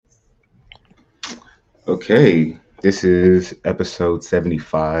Okay, this is episode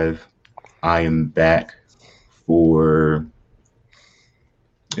 75. I am back for.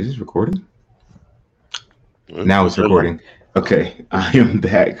 Is this recording? Now We'll it's say no. recording. Okay, I am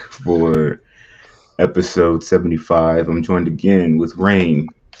back for episode 75. I'm joined again with Rain,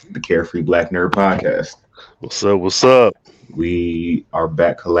 the Carefree Black Nerd Podcast. What's up? What's up? We are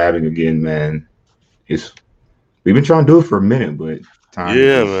back collabing again, man. It's We've been trying to do it for a minute, but time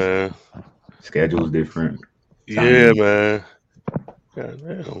Yeah, just man. schedule's different, Yeah, timing. man. God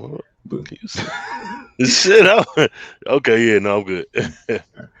damn. What But, can you say? Shit out. Okay, yeah, no, I'm good.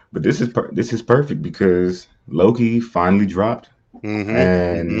 but this is perfect because Loki finally dropped, Mm-hmm.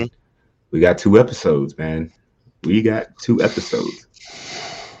 and we got two episodes, man. We got two episodes.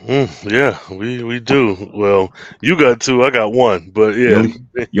 Yeah, we do. Well, you got two, I got one. But You yeah. only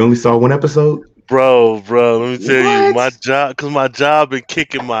you only saw one episode? Bro, let me tell you, What? my job been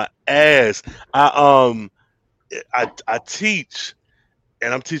kicking my ass. I teach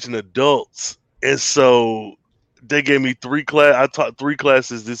and I'm teaching adults. And so they gave me I taught three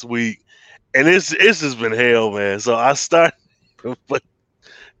classes this week, and it's just been hell, man. So I started, but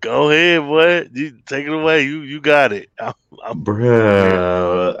go ahead, boy. You take it away. You got it. I'm man, Bruh.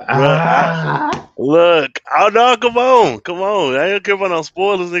 bro. Ah. Look. Oh no, come on. I don't care about no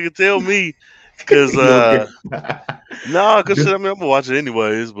spoilers. Nigga, tell me, cause You okay? no, cause shit. Just I mean, I'm gonna watch it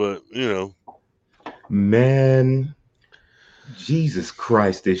anyways. But you know, man, Jesus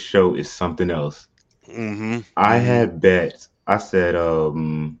Christ, this show is something else. I mm-hmm. had bet. I said,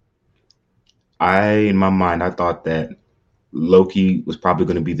 I in my mind, I thought that Loki was probably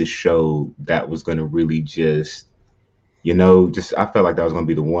going to be the show that was going to really just, just I felt like that was going to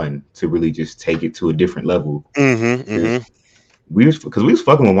be the one to really just take it to a different level Mm-hmm. because Mm-hmm. we was fucking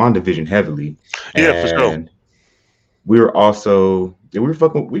with WandaVision heavily, Yeah, for sure. and we were also we were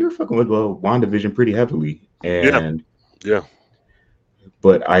fucking with WandaVision pretty heavily, Yeah, and yeah.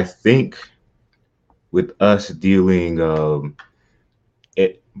 but I think with us dealing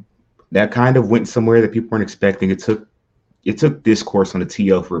it that kind of went somewhere that people weren't expecting. It took discourse on the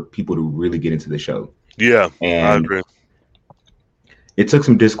TL for people to really get into the show. Yeah, I And agree. it took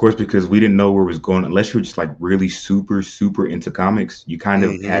some discourse because we didn't know where it was going. Unless you were just like really super, super into comics, you kind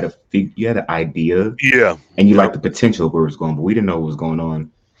of Mhm. you had an idea Yeah. and you Yep. liked the potential of where it was going, but we didn't know what was going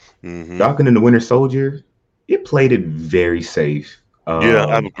on. Mhm. Falcon and the Winter Soldier, it played it very safe. Yeah,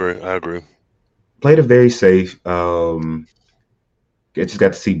 I agree. I agree. Played it very safe. I just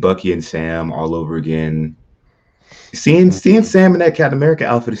got to see Bucky and Sam all over again. Seeing Mhm. Sam in that Captain America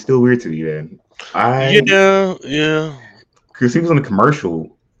outfit is still weird to me, man. I Yeah, yeah. Because he was on the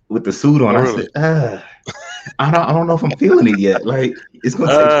commercial with the suit on. Oh, I really? said, I don't know if I'm feeling it yet. Like it's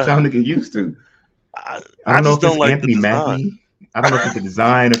gonna take some Uh, time to get used to. I, I I don't know just if it's don't like the Anthony design. Mackie. I don't know if it's the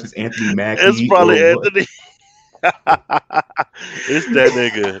design, if it's Anthony It's Mackie or probably what. Anthony. It's that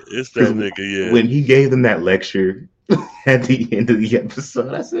nigga. It's Because that nigga. Yeah. when he gave them that lecture at the end of the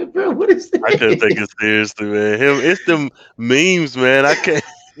episode, I said, bro, what is I couldn't this? take it seriously, man. It's them memes, man. I can't.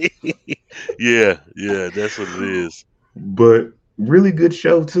 Yeah, yeah. That's what it is. But really good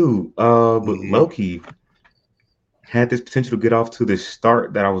show too. But Mhm. Loki had this potential to get off to this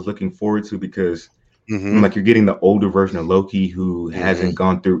start that I was looking forward to because I'm Mhm. like you're getting the older version of Loki who Mhm. hasn't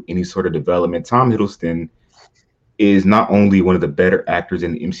gone through any sort of development. Tom Hiddleston is not only one of the better actors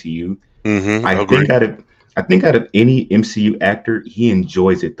in the MCU. Mhm. I Agree. think out of I think out of any MCU actor, he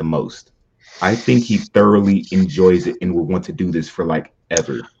enjoys it the most. I think he thoroughly enjoys it and will want to do this for like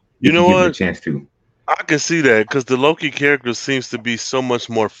ever You if you know give him a what? chance to. I can see that because the Loki character seems to be so much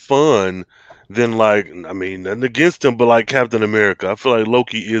more fun than like I mean, nothing against him, but like Captain America. I feel like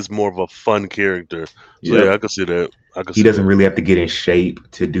Loki is more of a fun character. So yeah, I Yep. can see that. I can He see doesn't that. really have to get in shape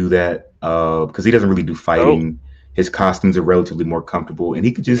to do that because he doesn't really do Oh. fighting. His costumes are relatively more comfortable, and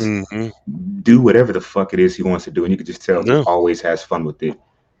he could just Mhm. do whatever the fuck it is he wants to do, and you could just tell he Yeah. always has fun with it.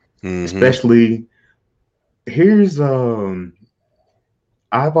 Mhm. Especially here's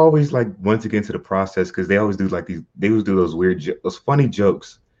I've always like wanted to get into the process because they always do like they always do those those funny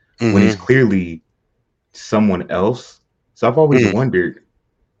jokes when he's Mhm. clearly someone else. So I've always Mhm. wondered,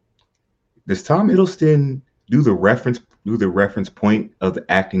 does Tom Hiddleston do the reference point of the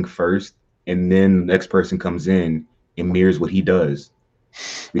acting first, and then the next person comes in and mirrors what he does?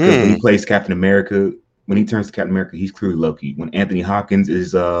 Because when he Mm. plays Captain America, when he turns to Captain America, he's clearly Loki. When Anthony Hopkins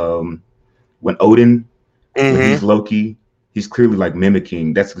is when Odin, when he's Mhm. Loki, he's clearly like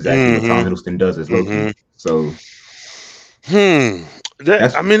mimicking. That's exactly what Tom Mhm. Hiddleston does as Mhm. Loki. So Hmm. That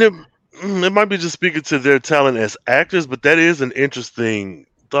that's I mean, it might be just speaking to their talent as actors, but that is an interesting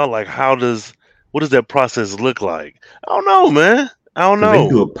thought. Like, what does that process look like? I don't know, man. I don't because they know.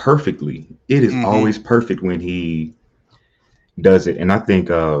 do it perfectly. It is Hmm. always perfect when he does it. And I think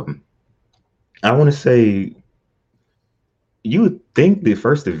I want to say you would think the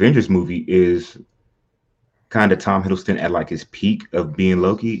first Avengers movie is kind of Tom Hiddleston at like his peak of being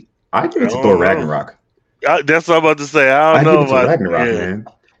Loki. I give I it to Thor don't know. Ragnarok. That's what I'm about to say. I don't I give know it to about Ragnarok, yeah. man.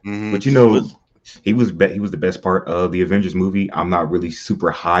 Hmm. But But he was the best part of the Avengers movie. I'm not really super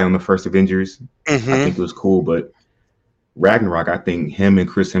high on the first Avengers. I hmm think it was cool, but Ragnarok, I think him and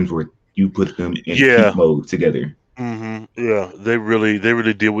Chris Hemsworth, you put them in peak yeah. mode together. Yeah, they really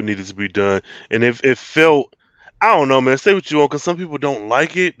did what needed to be done, and if it felt, I don't know, man. Say what you want, because some people don't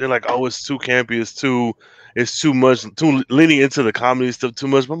like it. They're like, "Oh, it's too campy. It's too much, too leaning into the comedy stuff too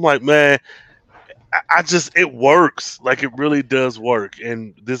much." But I'm like, man, I just it works. Like it really does work,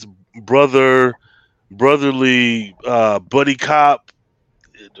 and this brotherly buddy cop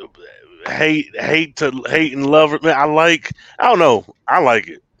hate and love it, man. I don't know. I like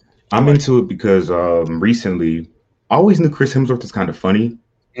it. I I'm like it. into it because recently I always knew Chris Hemsworth was kind of funny,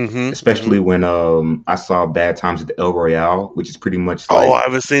 Hmm. especially when I saw Bad Times at the El Royale, which is pretty much Oh, like I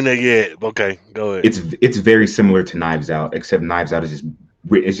haven't seen that yet. Okay, go ahead. it's very similar to Knives Out, except Knives Out is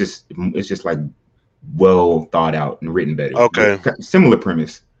just it's just like well thought out and written better, but Okay. similar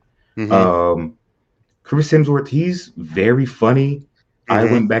premise. Mhm. Um, Chris Hemsworth, he's very funny. I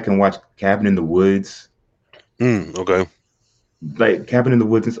Mhm. went back and watched Cabin in the Woods, Okay. like Cabin in the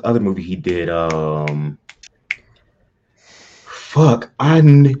Woods. This other movie he did. Fuck,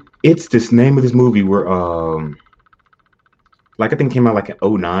 it's this name of this movie where like I think it came out like in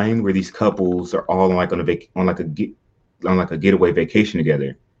 '09, where these couples are all like on like a getaway vacation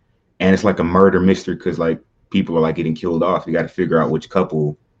together, and it's like a murder mystery because like people are like getting killed off. You got to figure out which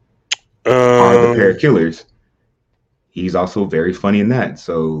couple are the pair Um. of killers. He's also very funny in that.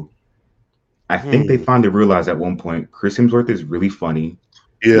 So I think they Hmm. finally realized at one point Chris Hemsworth is really funny.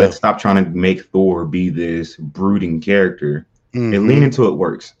 Yeah. Let's stop trying to make Thor be this brooding character. And lean Mhm. into it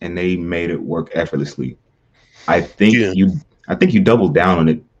works, and they made it work effortlessly. I think Yeah. you I think you doubled down on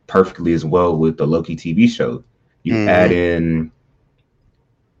it perfectly as well with the Loki TV show. You add Mhm. in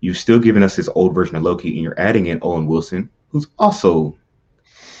you've still given us this old version of Loki, and you're adding in Owen Wilson, who's also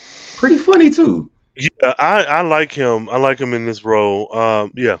pretty funny too. Yeah. I like him. I like him in this role.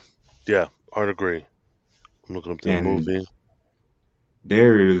 Yeah. Yeah. I'd agree. I'm looking up that And movie.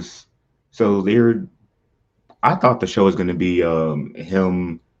 there is so there I thought the show was gonna be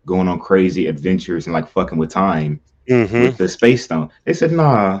him going on crazy adventures and like fucking with time Mhm. with the space stone. They said,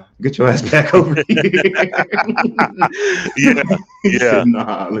 nah, get your ass back over here. Yeah. He Yeah. said,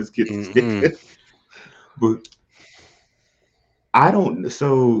 nah, let's get this Mhm. nigga. But I don't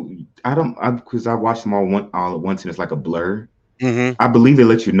so I don't I because I watched them all at once and it's like a blur. Mhm. I believe they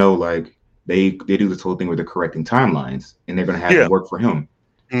let you know like they do this whole thing where they're correcting timelines and they're gonna have it Yeah. work for him.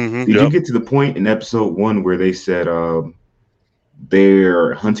 Did you Yep. get to the point in episode one where they said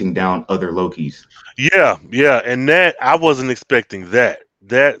they're hunting down other Lokis? Yeah. Yeah. And that I wasn't expecting that.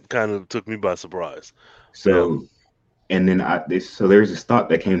 That kind of took me by surprise. Yeah. So and then so there's this thought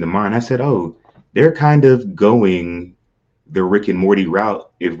that came to mind. I said, oh, they're kind of going the Rick and Morty route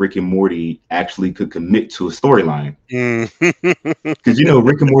if Rick and Morty actually could commit to a storyline. Mm. Because you know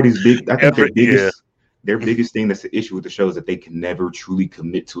Rick and Morty's big. I think Yeah. their biggest thing that's the issue with the show is that they can never truly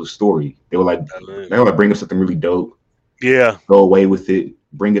commit to a story. Uh, They were like bring up something really dope, Yeah. go away with it,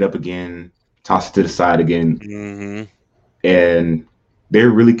 bring it up again, toss it to the side again, Mhm. and they're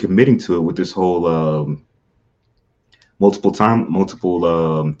really committing to it with this whole multiple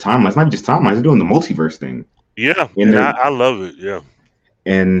timelines, not just timelines. They're doing the multiverse thing, Yeah, and and they're I love it. Yeah.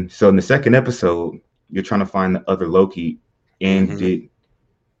 and so in the second episode, you're trying to find the other Loki, and Mhm. did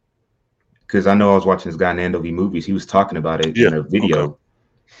because I know I was watching this guy Nando V movies. He was talking about it Yeah. in a Okay. video,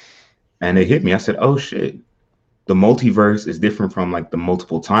 and it hit me. I said, "Oh shit." The multiverse is different from like the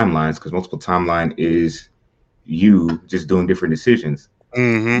multiple timelines because multiple timeline is you just doing different decisions.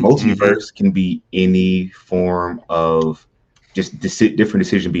 Mhm. Mhm. Multiverse can be any form of just different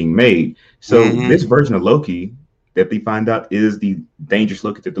decision being made. So Mhm. this version of Loki that they find out is the dangerous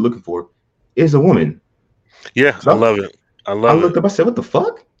Loki that they're looking for is a woman. Yeah, I So love it. I I love it. looked up. I said, "What the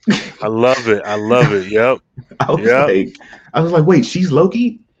fuck?" I love it. I love it. Yep. I was Yep. like, "Wait, she's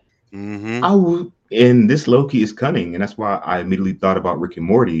Loki." Mhm. And this Loki is cunning, and that's why I immediately thought about Rick and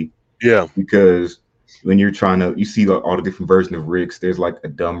Morty Yeah. because when you're trying to, you see all the different versions of Ricks. There's like a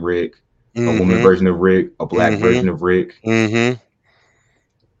dumb Rick, a woman Mhm. version of Rick, a black Mhm. version of Rick, Mhm.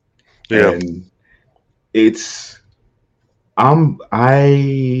 Yeah. and it's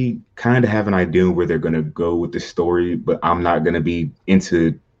I kind of have an idea where they're gonna go with the story, but I'm not gonna be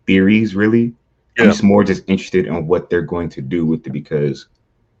into theories really. I'm just more just interested in what they're going to do with it because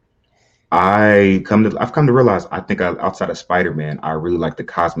I've come to realize I think outside of Spider-Man, I really like the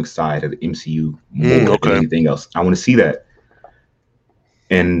cosmic side of the MCU more than anything else. I want to see that.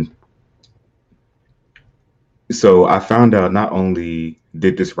 And so I found out not only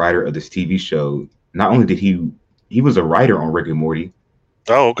did this writer of this TV show, not only did he was a writer on Rick and Morty.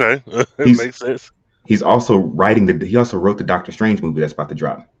 Oh, okay. It makes sense. He also wrote the Doctor Strange movie that's about to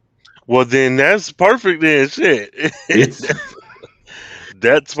drop. Well, then that's perfect. Then shit,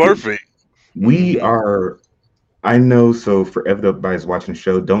 that's perfect. We are. I know. So for everybody's watching the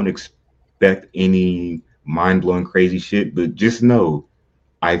show, don't expect any mind blowing crazy shit, but just know,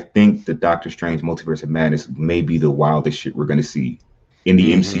 I think the Doctor Strange Multiverse of Madness may be the wildest shit we're gonna see in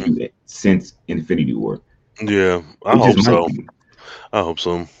the MCU since Infinity War. Yeah, I hope so. I hope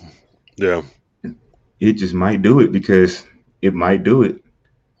so. Yeah. It just might do it because it might do it.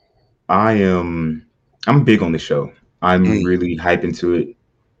 I'm big on the show. I'm really hyped into it.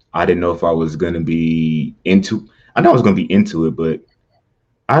 I didn't know if I was going to be into I know I was going to be into it, but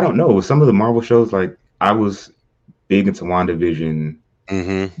I don't know. Some of the Marvel shows, like I was big into WandaVision,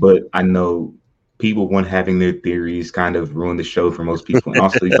 but I know people weren't having their theories kind of ruined the show for most people. And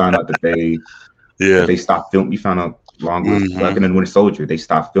also you found out that they stopped filming. You found out along with Falcon and Winter Soldier, they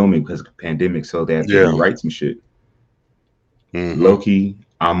stopped filming because of the pandemic, so they had to rewrite some shit. Loki,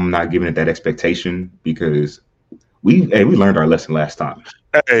 I'm not giving it that expectation because we learned our lesson last time.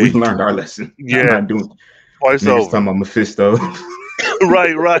 We learned our lesson. Yeah, I'm not doing twice over. Talking about Mephisto.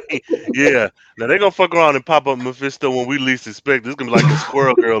 right. Yeah. Now they're gonna fuck around and pop up Mephisto when we least expect. It's gonna be like a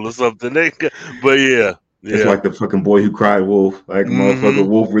Squirrel Girl or something. But yeah. It's like the fucking boy who cried wolf. Like motherfucker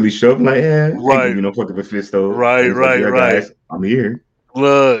wolf really showed up. Like, right. You know, fucking Mephisto. Right. Guys, I'm here.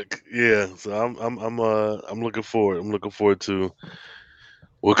 Look, yeah. So I'm looking forward. I'm looking forward to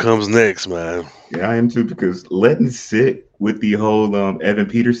what comes next, man. Yeah, I am too, because letting sit with the whole Evan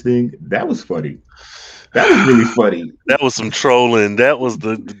Peters thing, that was funny. That was really funny. That was some trolling. That was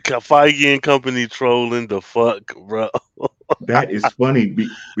the Feige and company trolling the fuck, bro. That is funny.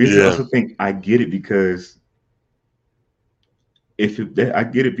 I also think I get it because if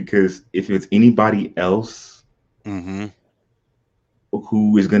it's anybody else who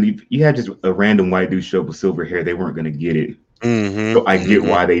is going to, you had just a random white dude show up with silver hair, they weren't going to get it. So I get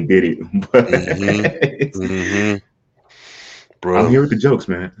why they did it. But Bro. I'm here with the jokes,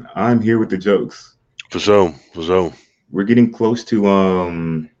 man. I'm here with the jokes. For sure. We're getting close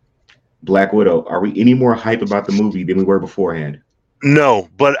to Black Widow. Are we any more hype about the movie than we were beforehand? No,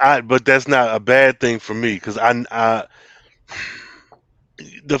 but that's not a bad thing for me because I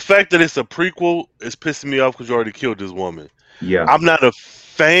the fact that it's a prequel is pissing me off because you already killed this woman. Yeah, I'm not a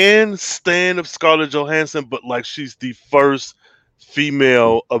stan of Scarlett Johansson, but like she's the first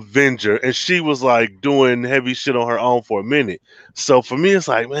female Avenger, and she was like doing heavy shit on her own for a minute. So for me, it's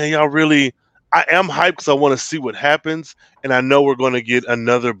like, man, y'all really. I am hyped because I want to see what happens, and I know we're going to get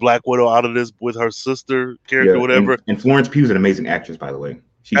another Black Widow out of this with her sister character, whatever. And Florence Pugh is an amazing actress, by the way.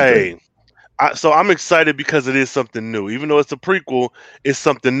 So I'm excited because it is something new. Even though it's a prequel, it's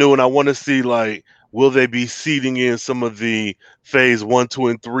something new, and I want to see, like, will they be seeding in some of the phase 1, 2,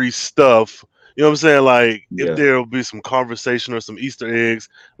 and 3 stuff? You know what I'm saying? Like, if there will be some conversation or some Easter eggs,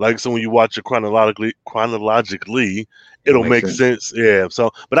 like, so when you watch it chronologically, it'll make sense. Yeah.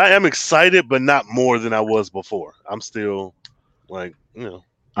 So, but I am excited, but not more than I was before. I'm still, like, you know.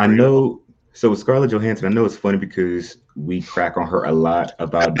 I know. So with Scarlett Johansson, I know it's funny because we crack on her a lot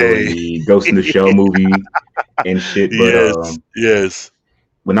about doing the Ghost in the Shell movie and shit. But yes.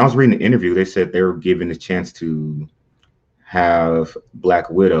 When I was reading the interview, they said they were given a chance to have Black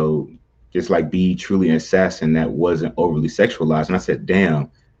Widow just like be truly an assassin that wasn't overly sexualized. And I said,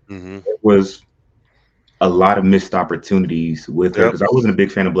 damn, it was a lot of missed opportunities with her, because I wasn't a big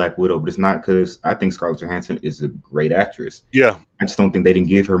fan of Black Widow, but it's not because I think Scarlett Johansson is a great actress. Yeah. I just don't think they didn't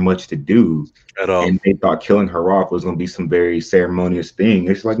give her much to do at all. And they thought killing her off was going to be some very ceremonious thing.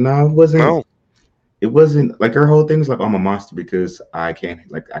 It's like, no, it wasn't. No. It wasn't. Like, her whole thing was like, I'm a monster because I can't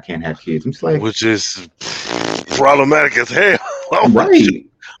have kids. I'm just like, which is problematic as hell. Right.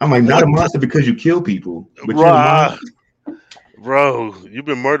 I'm like, not a monster because you kill people. But bro, you've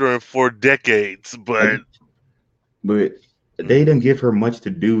been murdering for decades, but they didn't give her much to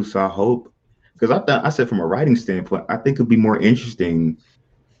do. So I hope, because I said from a writing standpoint, I think it'd be more interesting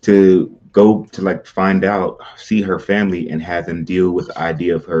to go to like find out, see her family, and have them deal with the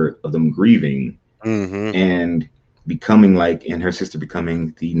idea of them grieving and becoming and her sister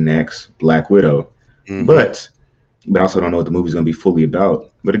becoming the next Black Widow. But I also don't know what the movie's going to be fully about.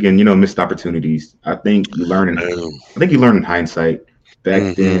 But again, missed opportunities. I think you learn in hindsight.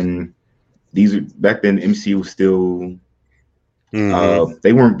 Back then, these are back then. MCU was still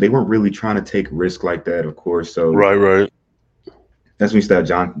they weren't really trying to take risk like that, of course. So Right. that's when you started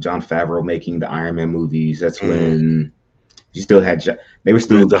John Favreau making the Iron Man movies. That's Mm-hmm. when you still had they were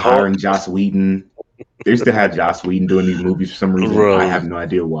still The Hulk. hiring Joss Whedon. They still had Joss Whedon doing these movies for some reason. Bro. I have no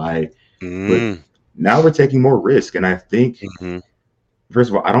idea why. Mm-hmm. But now we're taking more risk, and I think Mm-hmm. first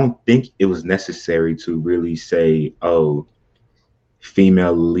of all, I don't think it was necessary to really say, "Oh,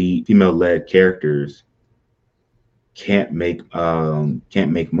 female-led characters can't make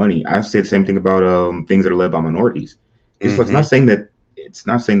money." I say the same thing about things that are led by minorities. It's Mm-hmm. not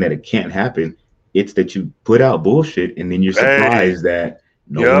saying that it can't happen. It's that you put out bullshit and then you're surprised that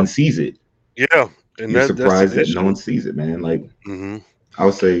no one sees it. Yeah, and You're surprised that issue. no one sees it, man. Like Mm-hmm. I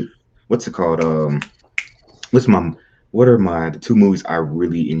would say, what's it called? What are the two movies I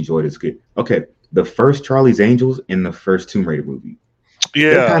really enjoyed as good? Okay, the first Charlie's Angels and the first Tomb Raider movie.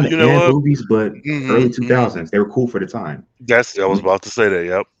 They're Yeah, kind of movies, but early 2000s, they were cool for the time. I was about to say that.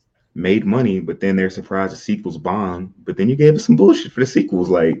 Yep. Made money, but then they're surprised the sequels bombed. But then you gave us some bullshit for the sequels.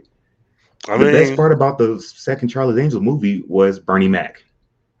 Like the best part about the second Charlie's Angels movie was Bernie Mac.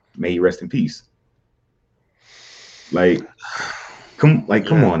 May he rest in peace. Like, come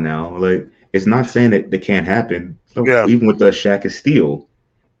on now. Like, it's not saying that they can't happen. So even with the Shaq of Steel,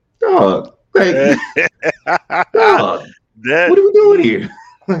 dog. Like, dog. What are we doing here?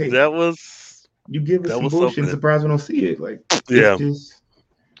 Like, that was you give us some bullshit and surprise we don't see it. Like, it's just.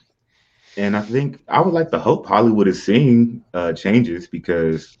 And I think I would like to hope Hollywood is seeing changes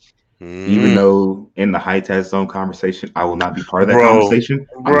because even though in the heights has its own conversation, I will not be part of that conversation.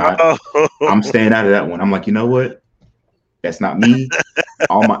 I'm staying out of that one. I'm like, you know what? That's not me.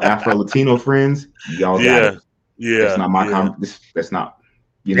 All my Afro Latino friends, y'all got it. Yeah. That's not my that's not,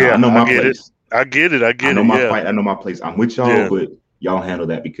 I know my place. I get it. I know my fight. I know my place. I'm with y'all, but y'all handle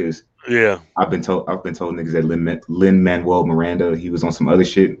that because I've been told niggas that Lin-Manuel Miranda, he was on some other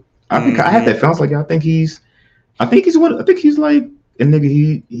shit. I think I had that feeling. Like, I think he's like a nigga.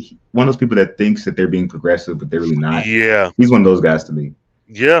 He one of those people that thinks that they're being progressive, but they're really not. Yeah, he's one of those guys to me.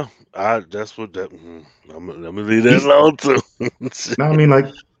 Yeah, that's what that. I'm gonna leave that alone too. No, I mean, like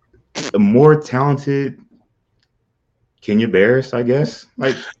the more talented Kenya Barris, I guess.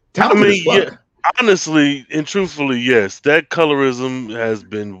 Like talented as fuck. Honestly and truthfully, yes, that colorism has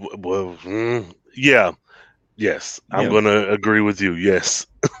been yes, I'm gonna agree with you. Yes,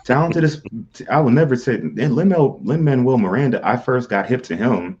 talented as I will never say. And Lin-Manuel Miranda, I first got hip to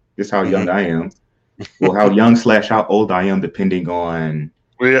him. This is how young I am. Well, how young / how old I am, depending on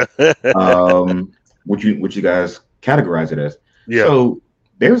what you guys categorize it as. Yeah. So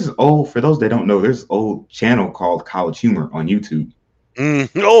for those that don't know, there's an old channel called College Humor on YouTube.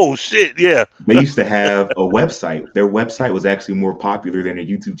 Oh shit, yeah. They used to have a website. Their website was actually more popular than their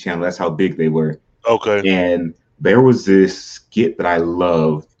YouTube channel. That's how big they were. Okay. And there was this skit that I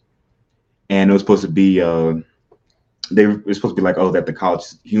loved, and it was supposed to be they were supposed to be like, at the College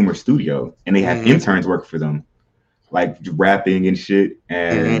Humor studio, and they had interns work for them, like rapping and shit,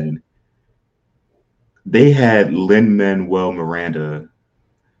 and they had Lin-Manuel Miranda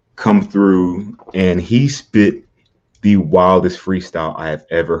come through, and he spit the wildest freestyle I have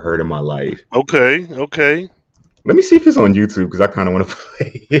ever heard in my life. Okay. Let me see if it's on YouTube because I kind of want to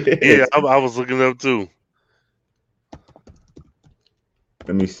play it. Yeah, I was looking it up too.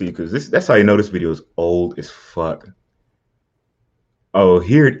 Let me see, because that's how you know this video is old as fuck. Oh,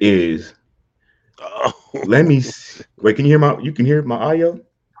 here it is. Oh. Let me see. Wait, can you hear my audio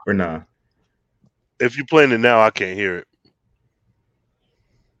or nah? If you're playing it now, I can't hear it.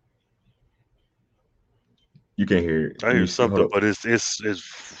 You can't hear it. I hear something, but it's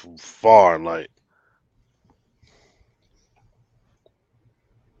far, like.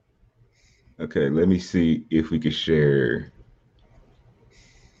 Okay, let me see if we can share.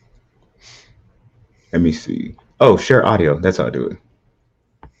 Let me see. Oh, share audio. That's how I do it.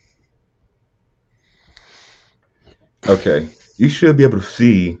 Okay, you should be able to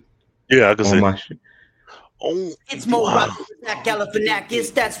see. Yeah, I can see. My shit. Oh, it's more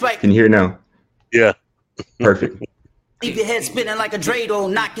Galifianakis. That's right. Can you hear it now? Yeah. Perfect. Leave your head spinning like a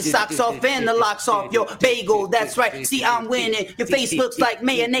dreidel. Knock your socks off and the locks off your bagel. That's right. See, I'm winning. Your face looks like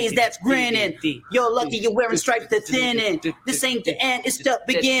mayonnaise that's grinning. You're lucky you're wearing stripes to thinning. This ain't the end, it's the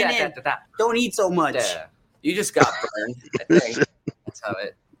beginning. Don't eat so much. You just got burned, I think. That's how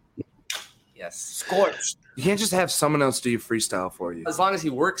it. Yes. Scorched. You can't just have someone else do your freestyle for you. As long as he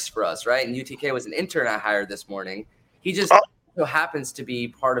works for us, right? And UTK was an intern I hired this morning. He just happens to be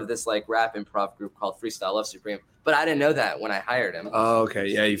part of this like rap improv group called Freestyle Love Supreme. But I didn't know that when I hired him. Oh, okay.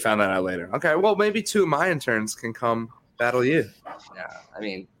 Yeah, you found that out later. Okay, well, maybe two of my interns can come battle you. Yeah, I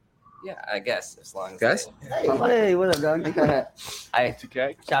mean, Yeah, I guess as long as Guys? Hey, what up, dog? I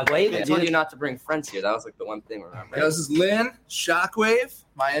Shockwave. I told you not to bring friends here. That was like the one thing. Remember? This is Lynn, Shockwave,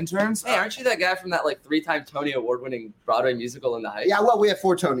 my interns. Hey, aren't you that guy from that like 3-time Tony Award-winning Broadway musical In the Heights? Yeah, well, we have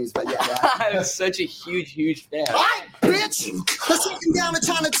 4 Tonys, but yeah. I'm such a huge fan. All right, bitch. Let's take him down to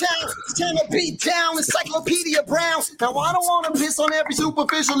Chinatown. It's time to beat down Encyclopedia Brown. Now, I don't want to piss on every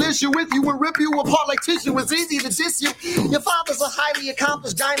superficial issue with you and rip you apart like tissue. It's easy to diss you. Your father's a highly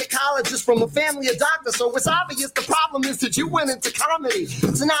accomplished gynecologist from a family of doctors, so it's obvious the problem is that you went into comedy.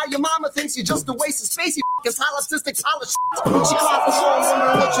 So now your mama thinks you're just a waste of space, you fucking solipsistic polished shit. She cries the song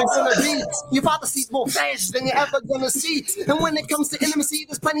wondering what you're gonna be. Your father sees more fish than you're ever gonna see. And when it comes to intimacy,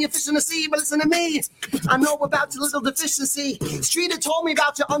 there's plenty of fish in the sea. But listen to me, I know about your little deficiency. Streeter told me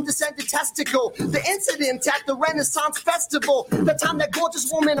about your undescended testicle. The incident at the Renaissance Festival. The time that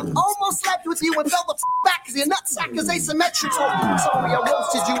gorgeous woman almost slept with you and fell the back because your nutsack is asymmetrical. Sorry, I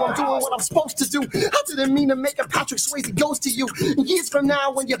roasted you. I'm doing what I'm supposed to do. I didn't mean to make a Patrick Swayze ghost to you. Years from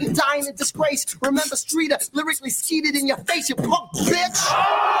now, when you're dying in disgrace, remember Streeter lyrically skeeted in your face, you punk bitch.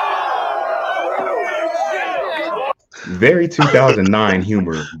 Very 2009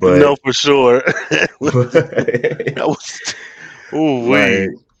 humor, but No, for sure. but- That was. Ooh, wait.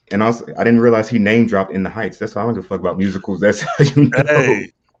 like, and also, I didn't realize he name dropped In the Heights. That's why I don't give a fuck about musicals. That's how you know.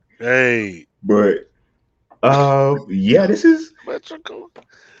 Hey. But yeah, this is like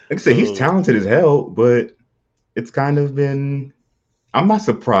I said, he's talented as hell, but it's kind of been. I'm not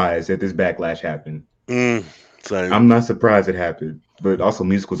surprised that this backlash happened. Same. I'm not surprised it happened, but also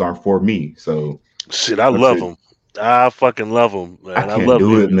musicals aren't for me. So Shit, I love them. I fucking love them, man. I can't love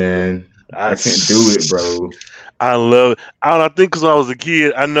do them. it, man. I can't do it, bro. I love it. I don't know, I think because I was a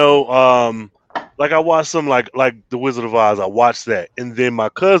kid, I know like I watched some like The Wizard of Oz. I watched that. And then my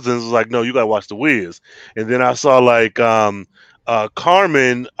cousins was like, no, you gotta watch The Wiz. And then I saw like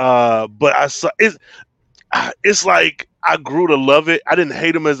Carmen, but I saw it's like I grew to love it. I didn't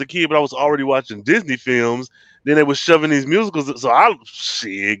hate them as a kid, but I was already watching Disney films. Then they was shoving these musicals. So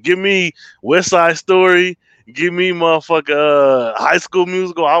give me West Side Story, give me motherfucker High School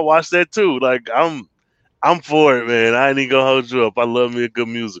Musical. I watch that too. Like I'm for it, man. I ain't even gonna hold you up. I love me a good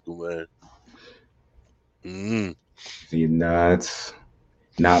musical, man. See, nah, it's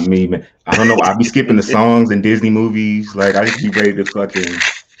not me, man. I don't know. I be skipping the songs in Disney movies. Like I just be ready to fucking.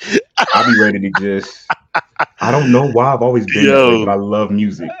 I be ready to just. I don't know why I've always been that way, but I love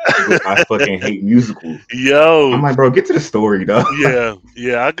music. But I fucking hate musicals. Yo, I'm like, bro, get to the story, though.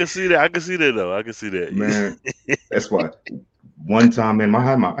 yeah, I can see that. I can see that though. I can see that, Man. That's why. One time, man, I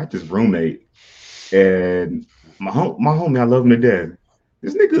had this roommate, and my homie, I love him to death.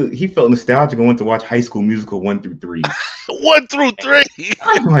 This nigga, he felt nostalgic and went to watch High School Musical 1 through 3. 1 through 3.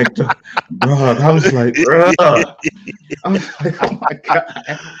 I'm like, bro, I was like, bro. I was like, oh my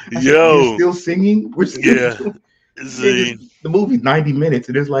god. Yo, we're still singing? We're still See, the movie's 90 minutes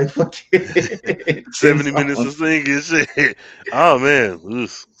and it's like fucking 70 minutes of singing shit. Oh man.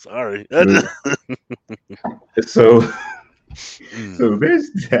 Oof, sorry. So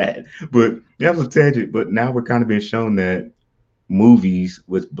there's that. But that was a tangent. But now we're kind of being shown that movies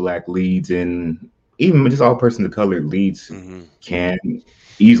with black leads and even just all person of color leads can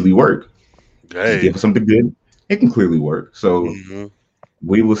easily work. Hey. Give us something good, it can clearly work. So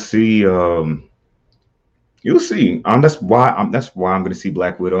we will see. You'll see. That's why I'm going to see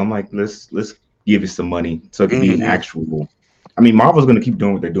Black Widow. I'm like, let's give it some money so it can be an actual. I mean, Marvel's going to keep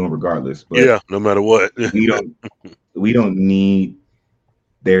doing what they're doing regardless. But yeah, no matter what. we don't need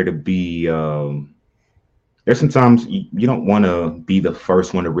there to be. There's sometimes you don't want to be the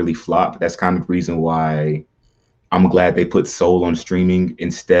first one to really flop. That's kind of the reason why I'm glad they put Soul on streaming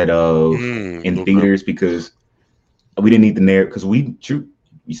instead of in theaters, because we didn't need the narrative. Because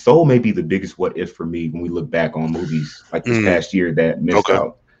Soul may be the biggest what if for me when we look back on movies like this past year that missed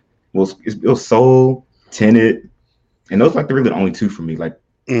out. Well, it was Soul, Tenet, and those like really the only two for me. Like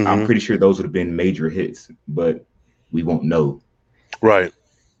I'm pretty sure those would have been major hits, but we won't know. Right.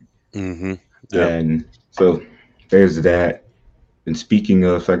 Yeah. And so there's that. And speaking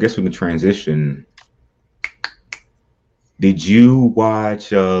of, so I guess we can transition. Did you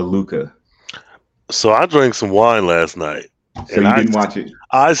watch Luca? So I drank some wine last night. So you didn't watch it?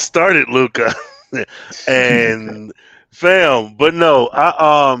 I started Luca, and fam, but no,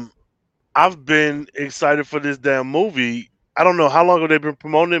 I've been excited for this damn movie. I don't know how long have they been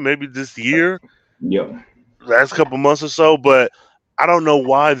promoting it? Maybe this year. Yep. Last couple months or so, but I don't know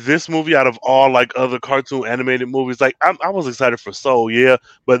why this movie, out of all like other cartoon animated movies, like I was excited for Soul, yeah,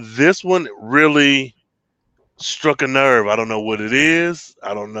 but this one really struck a nerve. I don't know what it is.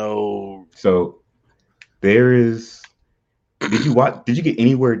 I don't know. So there is Did you watch? Did you get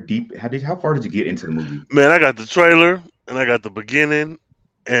anywhere deep? How far did you get into the movie? Man, I got the trailer and I got the beginning,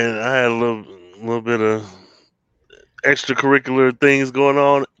 and I had a little bit of extracurricular things going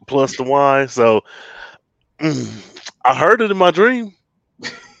on, plus the wine. So I heard it in my dream.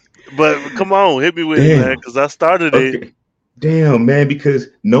 But come on, hit me with it, man, because I started it. Damn, man, because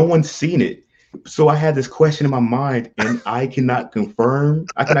no one's seen it. So I had this question in my mind, and I cannot confirm.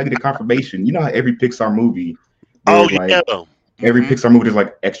 I cannot get a confirmation. You know how every Pixar movie, yeah. Every Pixar movie, there's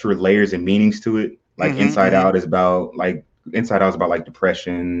like extra layers and meanings to it. Like Inside Out is about like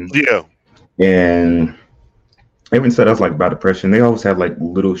depression. Yeah. And every Inside Out's like about depression. They always have like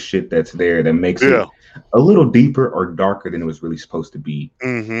little shit that's there that makes it a little deeper or darker than it was really supposed to be.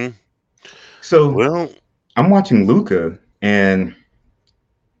 Mm-hmm. So I'm watching Luca, and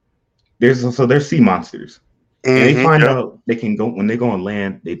there's sea monsters, and they find out they can go when they go on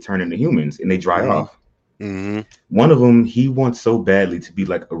land, they turn into humans and they dry off. Mm-hmm. One of them, he wants so badly to be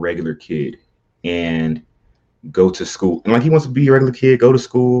like a regular kid and go to school, and like he wants to be a regular kid, go to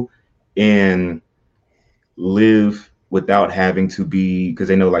school, and live without having to be, because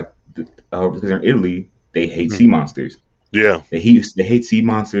they know like because they're in Italy, they hate sea monsters. Yeah, they hate sea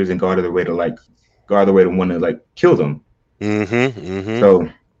monsters and go out of their way to want to like kill them. So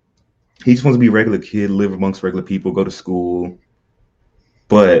he just wants to be a regular kid, live amongst regular people, go to school,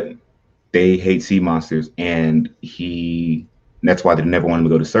 but they hate sea monsters, and that's why they never want him to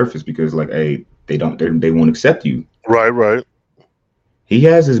go to surface, because like, hey, they won't accept you. Right. He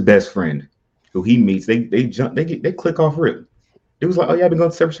has his best friend who he meets. They click off rip. It was like, oh yeah, I've been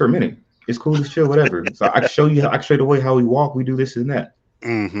going to surface for a minute. It's cool, it's chill, whatever. So I can show you the way how we walk. We do this and that.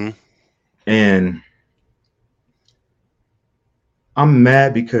 And I'm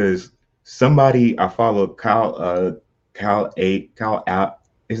mad because somebody I follow, Kyle,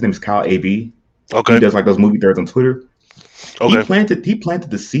 his name is Kyle AB. Okay. He does like those movie threads on Twitter. Okay. He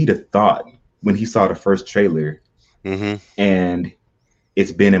planted the seed of thought when he saw the first trailer. And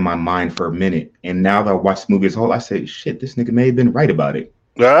it's been in my mind for a minute. And now that I watched the movie as a whole, I say, shit, this nigga may have been right about it.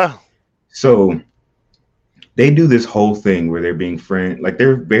 Yeah. So they do this whole thing where they're being friends, like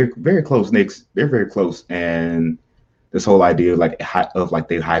they're very, very close. They're very close, and this whole idea of like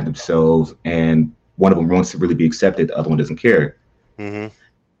they hide themselves, and one of them wants to really be accepted, the other one doesn't care. I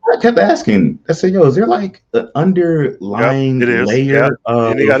kept asking, I said, yo, is there like an underlying layer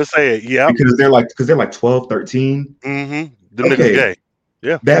of, and you gotta say it, because they're like 12, 13. The nigga's gay.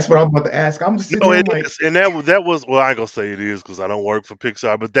 Yeah, that's what I'm about to ask. I'm just sitting there like, and that was well, I ain't gonna say it is because I don't work for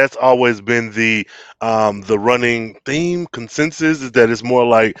Pixar, but that's always been the running theme consensus, is that it's more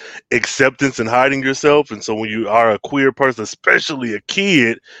like acceptance and hiding yourself. And so when you are a queer person, especially a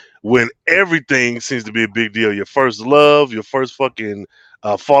kid, when everything seems to be a big deal, your first love, your first fucking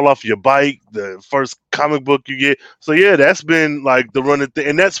fall off your bike, the first comic book you get. So yeah, that's been like the running thing,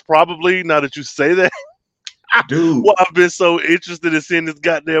 and that's probably, now that you say that, dude, well, I've been so interested in seeing this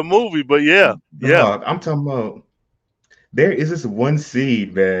goddamn movie. But yeah, I'm talking about, there is this one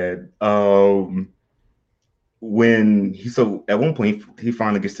scene, man, when at one point he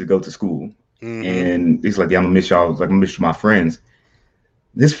finally gets to go to school, and he's like, yeah, I'm gonna miss y'all. Like, I'm gonna miss my friends.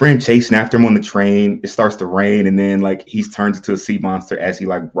 This friend chasing after him on the train. It starts to rain, and then like he turns into a sea monster as he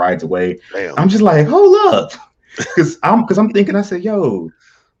like rides away. Damn. I'm just like, hold up, because I'm thinking, I said, yo,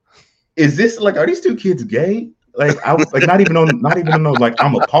 is this like, are these two kids gay? Like, I was like, not even on like,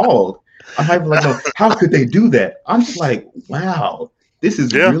 I'm appalled. I'm not even like, no, how could they do that? I'm just like, wow, this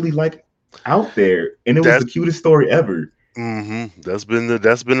is really like out there, and it was the cutest story ever. That's been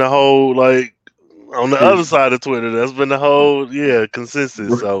the whole, like, on the other side of Twitter, that's been the whole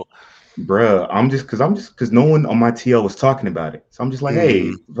consensus. So, bruh, because no one on my TL was talking about it, so I'm just like, hey,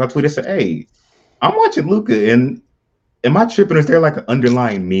 I tweeted, said, hey, I'm watching Luca, and am I tripping? Is there like an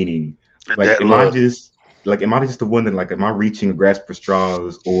underlying meaning? Like, am I just the one that, like, am I reaching a grasp for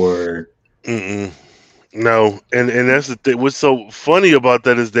straws, or? No, and that's the thing. What's so funny about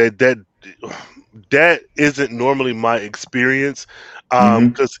that is that isn't normally my experience.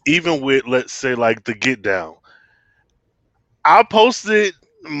 Because even with, let's say, like the Get Down, I posted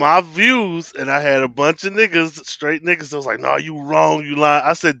my views and I had a bunch of niggas, straight niggas, that was like, no, you wrong, you lying.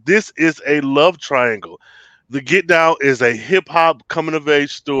 I said, this is a love triangle. The Get Down is a hip hop coming of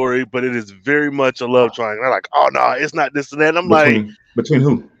age story, but it is very much a love triangle. I'm like, oh no, it's not this and that. And I'm between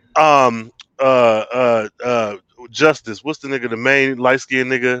who? Justice. What's the nigga? The main light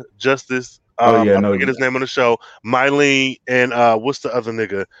skinned nigga, Justice. I forget his name on the show. Mylene and what's the other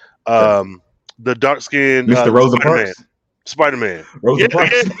nigga? The dark skinned Mr. Rosa Parks. Spider-Man. Rosa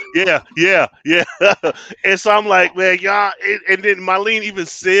Parks. Yeah. And so I'm like, man, y'all, and then Mylene even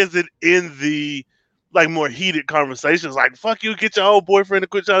says it in the like more heated conversations, like "fuck you, get your old boyfriend to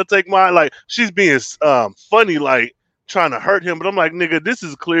quit trying to take mine." Like she's being funny, like trying to hurt him, but I'm like, nigga, this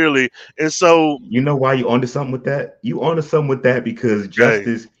is clearly. And so You know why you onto something with that? You onto something with that because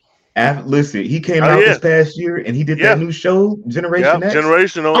Justice. Listen, he came out this past year and he did that new show, Generation X.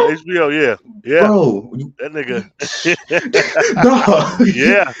 Generation on HBO. Yeah, bro, that nigga. Dog,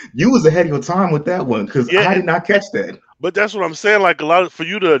 Yeah, you was ahead of your time with that one because I did not catch that. But that's what I'm saying. Like for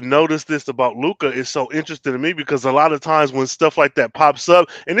you to notice this about Luca is so interesting to me because a lot of times when stuff like that pops up,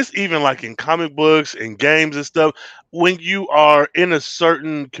 and it's even like in comic books and games and stuff, when you are in a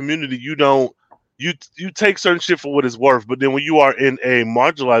certain community, you take certain shit for what it's worth. But then when you are in a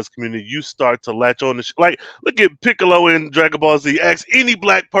marginalized community, you start to latch on to like look at Piccolo in Dragon Ball Z. Ask any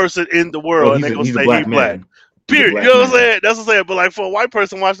black person in the world, and they're gonna say he's black. Period. You know what I'm saying? That's what I'm saying. But like for a white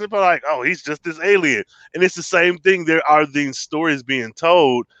person watching it, they're like, oh, he's just this alien. And it's the same thing. There are these stories being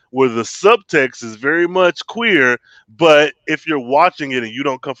told where the subtext is very much queer, but if you're watching it and you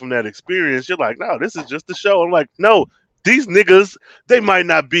don't come from that experience, you're like, no, this is just a show. I'm like, no, these niggas, they might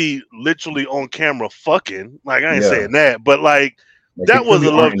not be literally on camera fucking. Like I ain't saying that, but like that was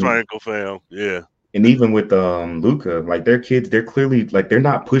a love triangle, fam. Yeah. And even with Luca, like their kids, they're clearly like they're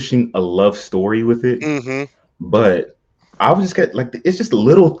not pushing a love story with it. Mm-hmm. But I was just like, it's just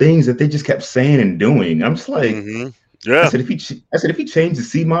little things that they just kept saying and doing. I'm just like, yeah. I said if he changed the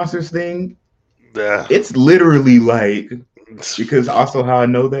sea monsters thing, yeah, it's literally like because also how I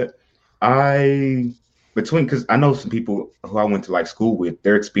know that because I know some people who I went to like school with,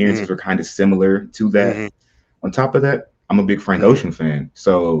 their experiences were kind of similar to that. On top of that, I'm a big Frank Ocean fan.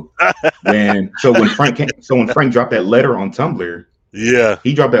 So when Frank dropped that letter on Tumblr,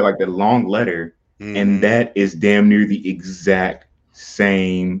 he dropped that long letter. And that is damn near the exact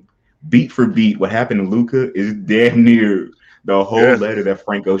same beat for beat. What happened to Luca is damn near the whole letter that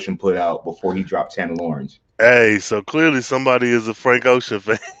Frank Ocean put out before he dropped Channel Orange. Hey, so clearly somebody is a Frank Ocean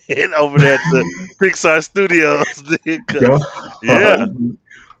fan over there at the Pixar Studios.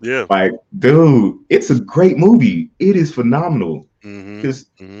 Yeah. Like, dude, it's a great movie. It is phenomenal. Because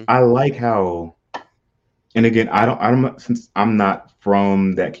I like how, and again, I don't since I'm not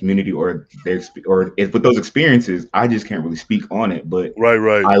from that community or with those experiences, I just can't really speak on it. But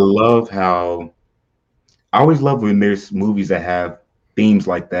right. I always love when there's movies that have themes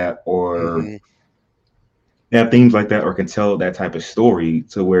like that or can tell that type of story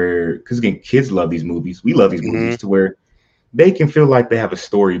to where, because again, kids love these movies. We love these movies to where they can feel like they have a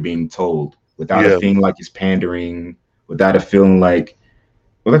story being told without it feeling like it's pandering, without it feeling like,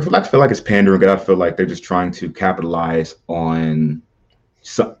 I feel like it's pandering, I feel like they're just trying to capitalize on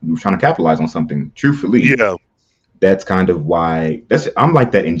something. Truthfully, that's kind of why I'm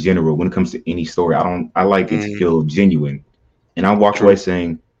like that in general when it comes to any story. I like it to feel genuine, and I walk away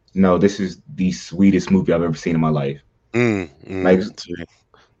saying, no, this is the sweetest movie I've ever seen in my life. Like,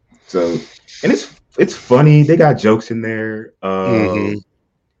 so, and it's funny. They got jokes in there. I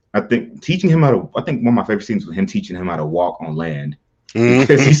think I think one of my favorite scenes was him teaching him how to walk on land.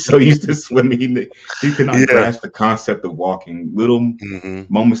 Because he's so used to swimming, he cannot grasp the concept of walking. Little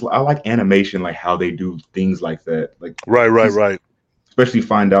moments. I like animation, like how they do things like that. Like right. Especially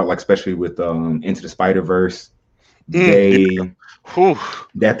especially with Into the Spider-Verse, they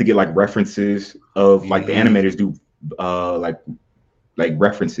have to get like references of like the animators do like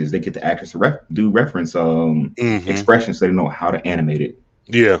references. They get the actors to do reference expressions so they know how to animate it.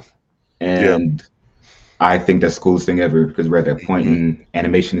 Yeah, and. I think that's the coolest thing ever because we're at that point in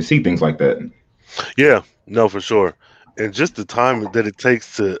animation to see things like that. Yeah, no, for sure. And just the time that it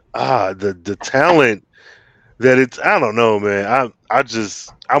takes to the talent that it's, I don't know, man.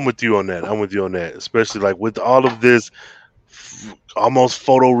 I'm with you on that. Especially like with all of this almost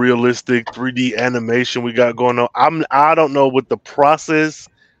photorealistic 3D animation we got going on. I don't know what the process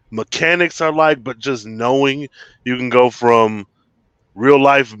mechanics are like, but just knowing you can go from real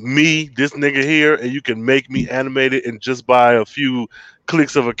life me, this nigga here, and you can make me animated and just by a few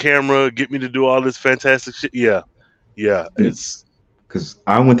clicks of a camera get me to do all this fantastic shit. Yeah, it's because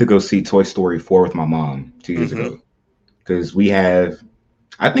I went to go see Toy Story 4 with my mom 2 years ago because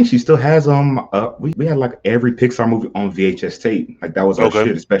I think she still has we had like every Pixar movie on VHS tape. Like that was our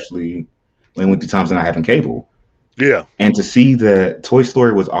shit, especially when we went through times not having cable. Yeah, and to see that Toy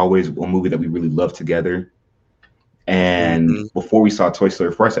Story was always a movie that we really loved together. And before we saw Toy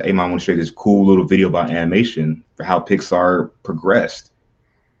Story 4, I said, hey, Mom, I want to show you this cool little video about animation for how Pixar progressed.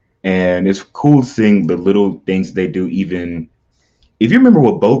 And it's cool seeing the little things they do, even if you remember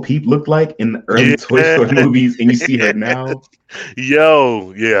what Bo Peep looked like in the early Toy Story movies and you see her now.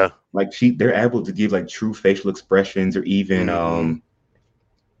 Yo, yeah. Like they're able to give like true facial expressions or even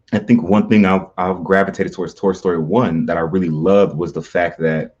I think one thing I've gravitated towards Toy Story 1 that I really loved was the fact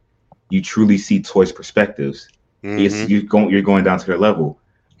that you truly see toys' perspectives. It's you're going down to their level.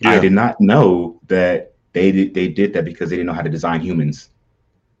 I did not know that they did that because they didn't know how to design humans.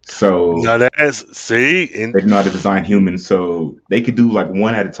 So now that's they didn't know how to design humans, so they could do like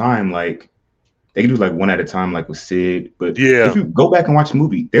one at a time, like with Sid. But if you go back and watch the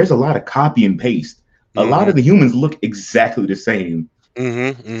movie, there's a lot of copy and paste. A lot of the humans look exactly the same.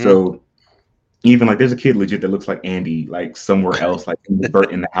 So even like there's a kid legit that looks like Andy, like somewhere else, like in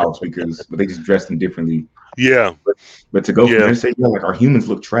the house but they just dressed him differently. Yeah. But to go from there and say, like our humans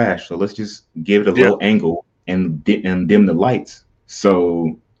look trash, so let's just give it a low angle and dim the lights,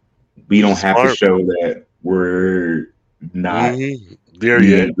 so we don't have to show that we're not there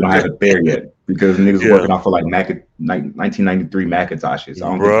yet. We don't have it there yet because niggas working off of like 1993 Macintoshes. I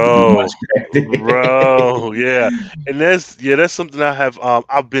don't bro, yeah, and that's something I have.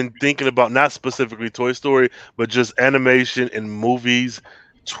 I've been thinking about, not specifically Toy Story, but just animation in movies.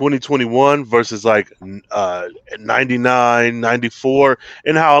 2021 versus like 99, 94,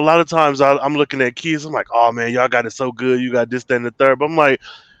 and how a lot of times I'm looking at kids, I'm like, oh man, y'all got it so good, you got this, that, and the third. But I'm like,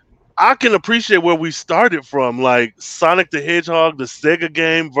 I can appreciate where we started from, like Sonic the Hedgehog, the Sega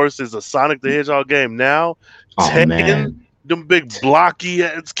game versus a Sonic the Hedgehog game now. Tekken, them big blocky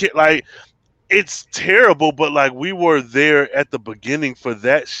ass kid, like it's terrible, but like we were there at the beginning for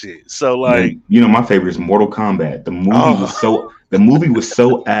that shit. So like, my favorite is Mortal Kombat. The movie was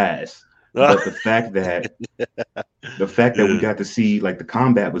so ass, but the fact that we got to see like the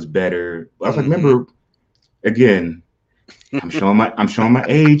combat was better. I was like, remember, again, I'm showing my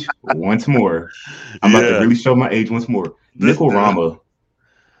age once more. I'm about to really show my age once more. Nickel-Rama,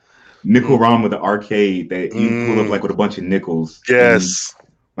 the arcade that you pull up like with a bunch of nickels. Yes. And,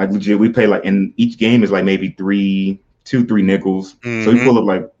 like legit, we pay like, and each game is like maybe 3 nickels. So we pull up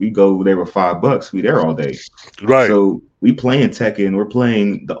like we go there with $5. We there all day. Right. So we playing Tekken. We're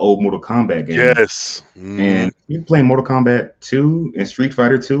playing the old Mortal Kombat game. Yes. And we playing Mortal Kombat 2 and Street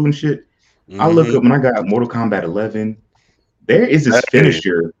Fighter 2 and shit. I look up when I got Mortal Kombat 11. There is this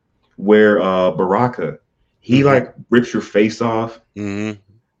finisher where Baraka, he like rips your face off.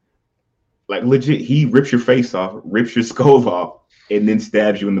 Like legit, he rips your face off, rips your skull off, and then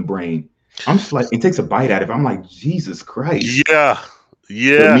stabs you in the brain. I'm just like, it takes a bite out of it. I'm like, Jesus Christ. Yeah.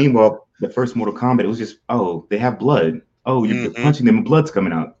 But meanwhile, the first Mortal Kombat, it was just, they have blood. Oh, you're punching them and blood's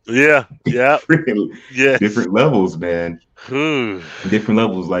coming out. Yeah. Different levels, man. Different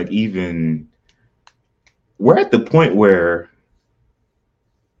levels. Like even we're at the point where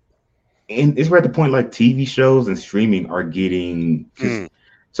like TV shows and streaming are getting.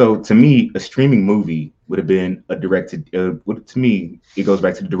 So to me, a streaming movie would have been a to me, it goes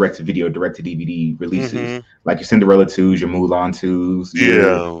back to the direct-to-video, direct-to-DVD releases. Like your Cinderella 2s, your Mulan 2s,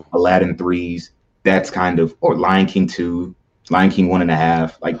 your Aladdin 3s. That's kind of, or Lion King 2, Lion King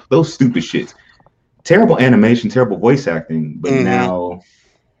 1.5, like those stupid shits. Terrible animation, terrible voice acting, but now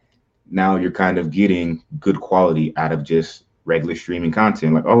you're kind of getting good quality out of just regular streaming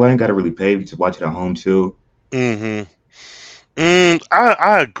content. Like, I ain't got to really pay, we just watch it at home too.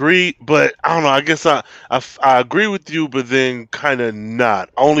 I agree, but I don't know. I guess I agree with you, but then kind of not.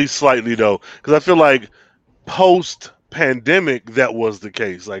 Only slightly though, because I feel like post-pandemic that was the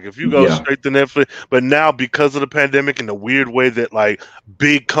case. Like if you go straight to Netflix, but now because of the pandemic and the weird way that like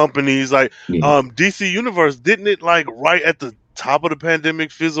big companies like DC Universe, didn't it like right at the top of the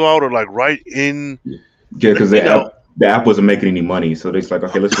pandemic fizzle out, or like right in? Yeah, because the app wasn't making any money, so they're like,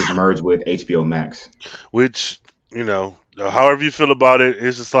 okay, let's just merge with HBO Max, which. However you feel about it,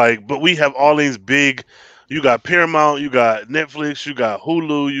 it's just like, but we have all these big, you got Paramount, you got Netflix, you got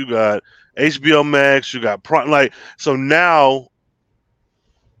Hulu, you got HBO Max, you got Prime, like, so now,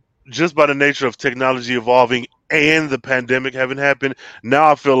 just by the nature of technology evolving and the pandemic having happened, now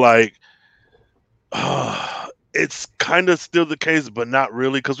I feel like it's kind of still the case, but not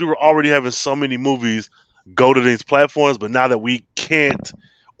really, because we were already having so many movies go to these platforms, but now that we can't,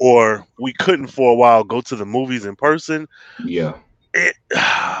 or we couldn't for a while go to the movies in person. Yeah.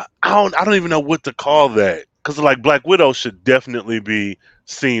 I don't even know what to call that. Because like Black Widow should definitely be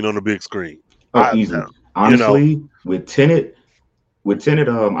seen on the big screen. Easily. Honestly, with Tenet,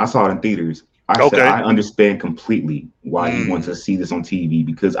 I saw it in theaters. I said I understand completely why you want to see this on TV,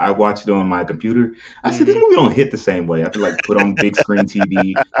 because I watched it on my computer. I said this movie don't hit the same way. I have to like put on big screen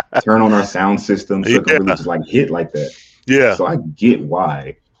TV, turn on our sound system so it can really just like hit like that. Yeah. So I get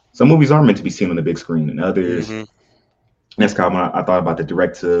why. Some movies are meant to be seen on the big screen, and others. That's kind of when I thought about the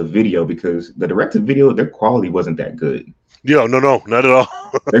direct-to-video, because the direct-to-video, their quality wasn't that good. Yeah, no, not at all.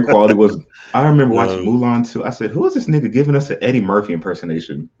 Their quality was. I remember Yeah. watching Mulan too. I said, "Who is this nigga giving us an Eddie Murphy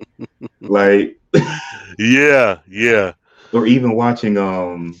impersonation?" Like, Yeah. or even watching.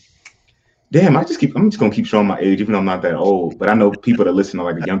 Damn, I'm just gonna keep showing my age, even though I'm not that old. But I know people that listen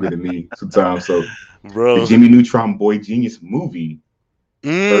are like younger than me sometimes. So the Bro. Jimmy Neutron Boy Genius movie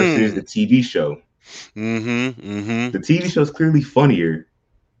versus the TV show. Mm-hmm. The TV show is clearly funnier,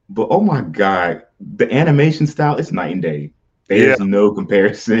 but oh my god, the animation style is night and day. There's no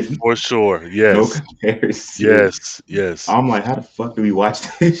comparison. For sure. No Yes. comparison. Yes. I'm like, how the fuck do we watch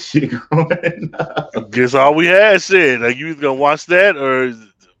this shit growing up? Guess all we had shit. Like you was gonna watch that or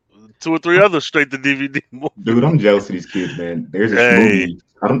 2 or 3 others straight to DVD movies. Dude, I'm jealous of these kids, man. There's this movie.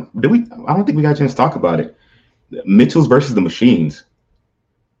 I don't think we got a chance to talk about it. Mitchell's versus the Machines.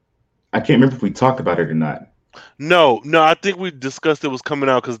 I can't remember if we talked about it or not. No, I think we discussed it was coming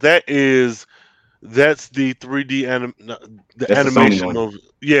out because that's the 3D animation one. movie.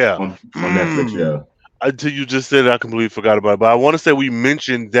 Yeah. On Netflix, yeah. Until you just said it, I completely forgot about it. But I want to say we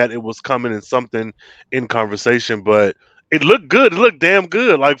mentioned that it was coming in something in conversation, but it looked good. It looked damn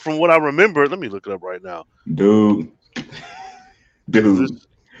good. Like from what I remember. Let me look it up right now. Dude.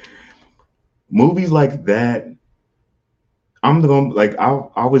 Movies like that, I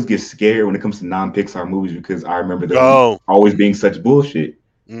always get scared when it comes to non-Pixar movies because I remember them always being such bullshit.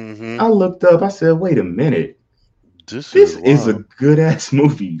 Mm-hmm. I looked up, I said, wait a minute. This is a good ass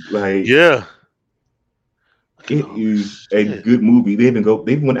movie. Like, yeah. It is a good movie. They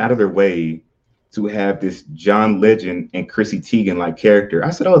went out of their way to have this John Legend and Chrissy Teigen like character. I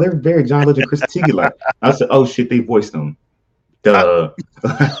said, oh, they're very John Legend, Chrissy Teigen like. I said, oh shit, they voiced them. Duh.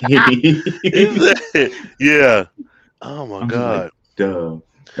 Yeah. Oh my god. Like, duh.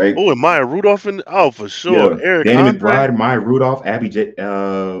 Like, and Maya Rudolph for sure. Yeah. Eric Danny Andre? McBride, Maya Rudolph,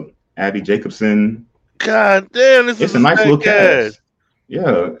 Abby Jacobson. God damn, it's a nice little cast.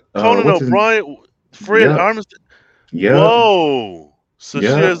 Yeah. Conan O'Brien, Fred Armisen. Yeah. Whoa.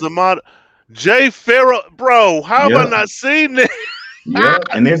 Sashir Zamata. Jay Farrell, bro. How have I not seen this? Yeah.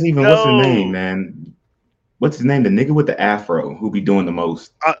 And there's even what's his name, man? What's his name? The nigga with the afro who be doing the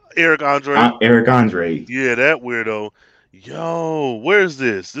most. Eric Andre. Eric Andre. Yeah, that weirdo. Yo, where's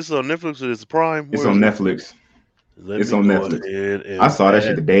this? This is on Netflix or is it Prime? It's on Netflix. It's on Netflix. I saw that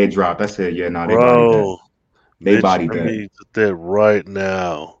shit the day it dropped. I said, yeah, no, they bodied that. They bodied that. That right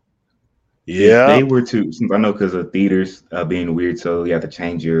now. Yeah. They were too, since I know because of theaters being weird, so you have to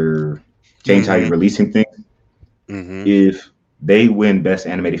change how you're releasing things. Mm-hmm. If they win Best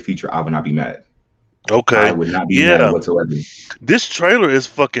Animated Feature, I would not be mad. Okay. I would not be mad whatsoever. This trailer is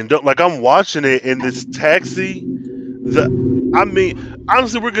fucking dope. Like I'm watching it in this taxi.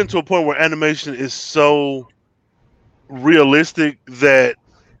 Honestly, we're getting to a point where animation is so realistic that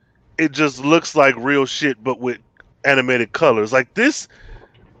it just looks like real shit, but with animated colors. Like this,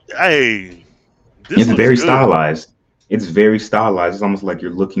 it's very stylized. It's very stylized. It's almost like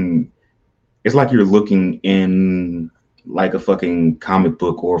you're looking. It's like you're looking in like a fucking comic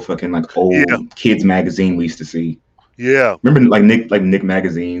book or fucking like old kids magazine we used to see. Yeah. Remember like Nick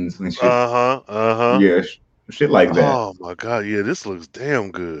magazines and shit. Yeah, shit like that. Oh my god, yeah, this looks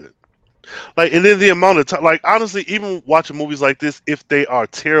damn good. Like, and then the amount of time, like honestly, even watching movies like this, if they are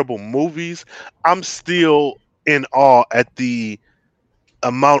terrible movies, I'm still in awe at the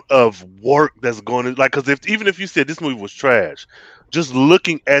amount of work that's going in. Like, because even if you said this movie was trash, just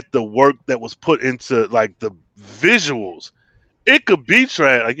looking at the work that was put into like the visuals, it could be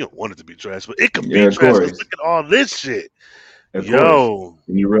trash. Like, you don't want it to be trash, but it could be trash. Look at all this shit. Of course.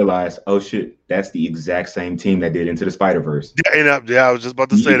 And you realize, oh shit, that's the exact same team that did Into the Spider-Verse. Yeah, I was just about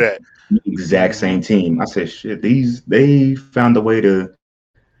to say that. Exact same team. I said, shit, they found a way to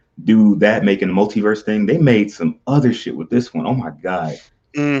do that, making the multiverse thing. They made some other shit with this one. Oh my god.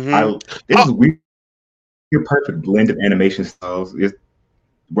 Mm-hmm. This is weird. Your perfect blend of animation styles. It's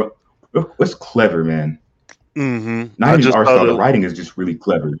clever, man. Mm-hmm. Not even our style. The writing is just really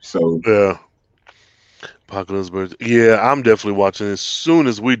clever. So yeah. Apocalypse Birds. Yeah, I'm definitely watching. As soon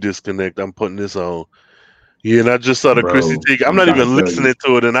as we disconnect, I'm putting this on. Yeah, and I just saw the Chrissy Teigen. I'm not even listening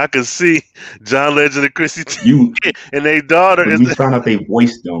to it, and I can see John Legend and Chrissy Teigen and their daughter. You found out they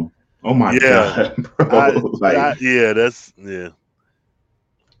voiced them. Oh my god, bro!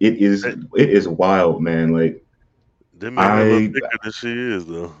 It is wild, man. Like, they make her look bigger than she is,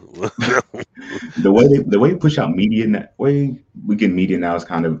 though. the way you push out media, and that way we get media now is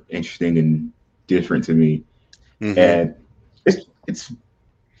kind of interesting and different to me. Mm-hmm. And it's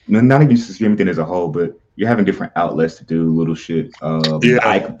not even just the streaming thing as a whole, but you're having different outlets to do little shit. The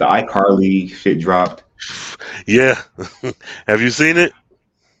iCarly shit dropped. Yeah. Have you seen it?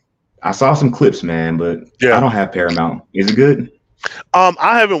 I saw some clips, man, but I don't have Paramount. Is it good?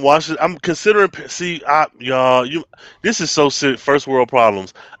 I haven't watched it. I'm considering. See, y'all, this is so sick. First world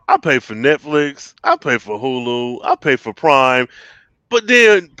problems. I pay for Netflix. I pay for Hulu. I pay for Prime. But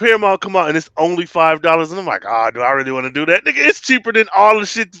then Paramount come out and it's only $5, and I'm like, do I really want to do that? Nigga, it's cheaper than all the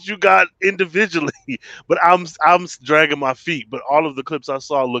shit that you got individually. But I'm dragging my feet. But all of the clips I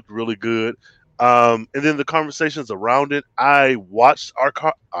saw looked really good. And then the conversations around it. I watched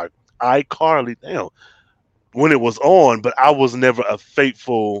iCarly, damn, when it was on, but I was never a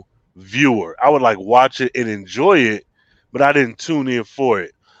faithful viewer. I would like watch it and enjoy it, but I didn't tune in for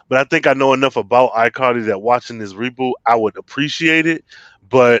it. But I think I know enough about iCarly that watching this reboot, I would appreciate it.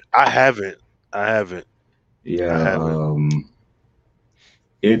 But I haven't. Yeah,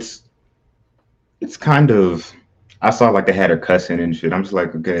 it's kind of. I saw like they had her cussing and shit. I'm just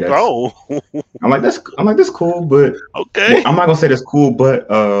like, okay, that's. I'm like that's cool, but okay. I'm not gonna say that's cool, but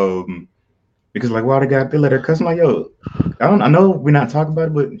because like, why they let her cuss? I'm like, yo, I know we're not talking about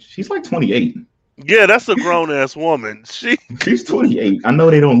it, but she's like 28. Yeah, that's a grown ass woman. She's 28. I know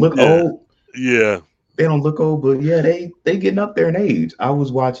they don't look old. Yeah, they don't look old, but yeah, they getting up there in age. I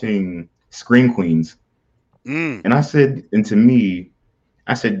was watching Scream Queens, and I said,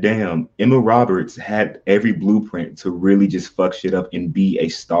 damn, Emma Roberts had every blueprint to really just fuck shit up and be a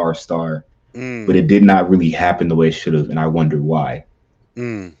star, but it did not really happen the way it should have, and I wondered why.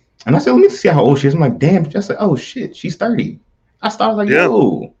 And I said, let me see how old she is. I'm like, damn. I said, oh shit, she's 30. I started like,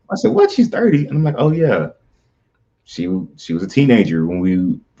 yo. I said, what? She's 30. And I'm like, oh yeah. She was a teenager when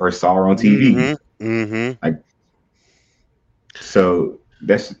we first saw her on TV. Like, so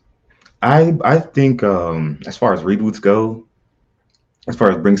that's I think as far as reboots go, as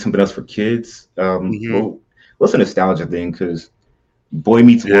far as bring something else for kids, well, what's a nostalgia thing? Because Boy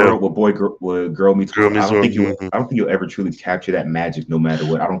Meets World, what Girl Meets World. I don't think you'll ever truly capture that magic, no matter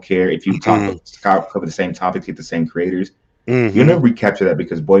what. I don't care if you cover the same topics, get the same creators. You'll never recapture that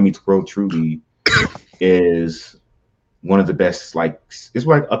because Boy Meets World truly is one of the best. Like, it's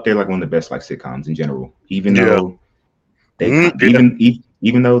like up there, like one of the best like sitcoms in general. Even though they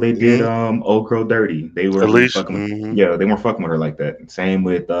even though they did Old Girl Dirty, they were really fucking they weren't fucking with her like that. Same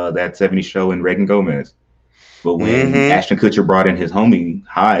with that 70s show and Reagan Gomez. But when Ashton Kutcher brought in his homie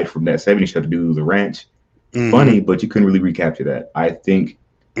Hyde from that 70s show to do The Ranch, funny, but you couldn't really recapture that. I think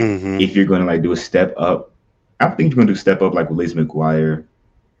if you're going to like do a step up, I think you're going to do a step up like with Lizzie McGuire.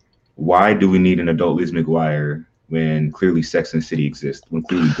 Why do we need an adult Lizzie McGuire when clearly Sex and the City exists, when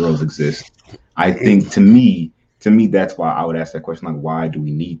clearly girls exist? I think to me, that's why I would ask that question, like, why do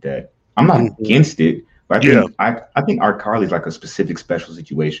we need that? I'm not against it, but I think iCarly is like a specific special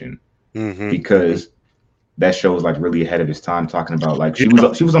situation because that show was like really ahead of its time, talking about like she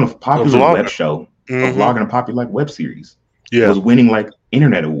was on a popular web show, a vlog and a popular like web series. It was winning like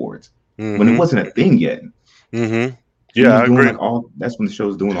internet awards when it wasn't a thing yet. Yeah, I agree. Like that's when the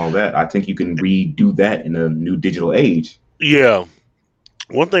show's doing all that. I think you can redo that in a new digital age. Yeah,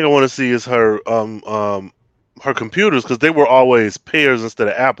 one thing I want to see is her her computers, because they were always pears instead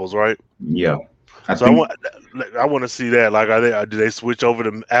of apples, right? Yeah. I want to see that. Like, do they switch over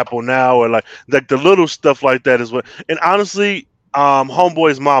to Apple now, or like the little stuff like that as well? And honestly,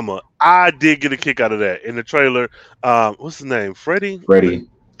 Homeboy's mama, I did get a kick out of that in the trailer. What's his name? Freddie.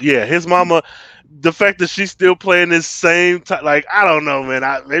 Yeah, his mama. The fact that she's still playing this same like, I don't know, man.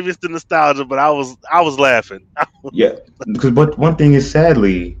 Maybe it's the nostalgia, but I was laughing. Yeah, but one thing is,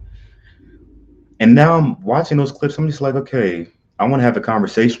 sadly, and now I'm watching those clips, I'm just like, okay, I want to have a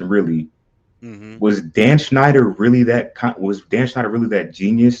conversation. Really, was Dan Schneider really that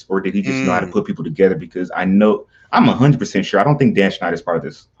genius, or did he just know how to put people together? Because I'm 100% sure. I don't think Dan Schneider's part of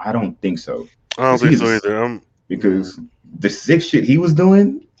this. I don't think so. I don't think so either. Because the sick shit he was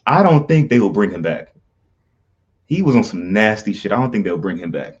doing, I don't think they will bring him back. He was on some nasty shit. I don't think they'll bring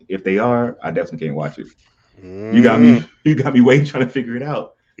him back. If they are, I definitely can't watch it. You got me waiting, trying to figure it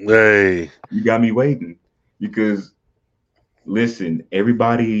out. Hey, you got me waiting because, listen,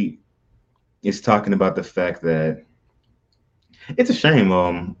 everybody is talking about the fact that it's a shame.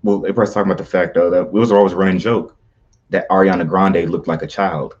 Well, everybody's talking about the fact though that it was always a running joke that Ariana Grande looked like a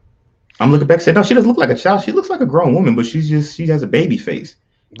child. I'm looking back and said, no, she doesn't look like a child. She looks like a grown woman, but she has a baby face.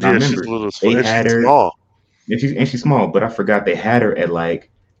 Yeah, she's a little small. And she's small, but I forgot they had her at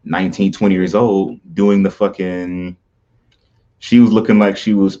like 19, 20 years old doing the fucking. She was looking like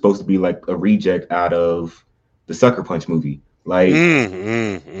she was supposed to be like a reject out of the Sucker Punch movie. Like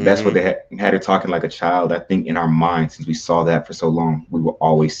that's what they had her talking like a child. I think in our minds, since we saw that for so long, we will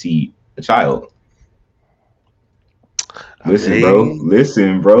always see a child. Listen,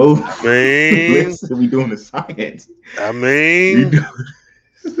 bro. Listen, we doing the science.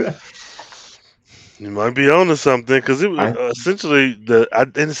 You might be on to something because it was essentially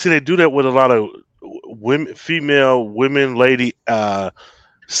and see they do that with a lot of women, lady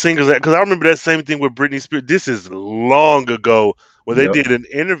singers. Because I remember that same thing with Britney Spears. This is long ago where they did an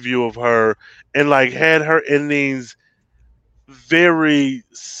interview of her and like had her in these very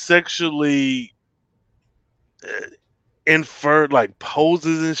sexually inferred like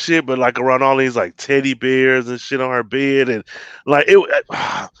poses and shit, but like around all these like teddy bears and shit on her bed, and like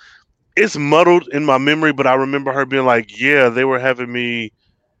it's muddled in my memory, but I remember her being like, yeah, they were having me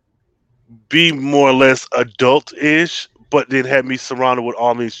be more or less adult-ish, but then had me surrounded with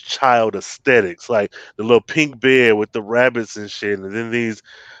all these child aesthetics, like the little pink bed with the rabbits and shit, and then these.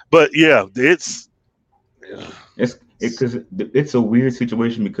 But yeah, it's because it's a weird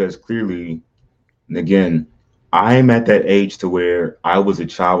situation because clearly, and again, I'm at that age to where I was a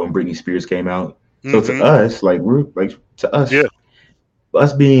child when Britney Spears came out. So to us, like we're like to us,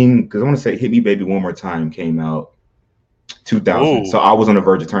 us being, because I want to say "Hit Me, Baby, One More Time" came out 2000, so I was on the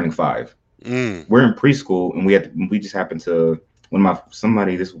verge of turning 5. We're in preschool, and we just happened to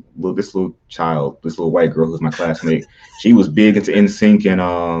this little white girl who's my classmate. She was big into NSYNC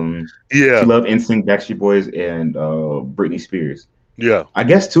and she loved NSYNC, Backstreet Boys, and Britney Spears. Yeah, I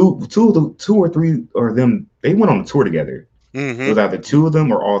guess two or three or them, they went on a tour together. It was either 2 of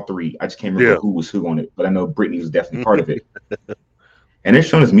them or all 3. I just can't remember who was who on it, but I know Britney was definitely part of it. And they're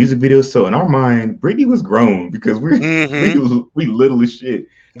showing us music videos, so in our mind, Britney was grown because we little as shit.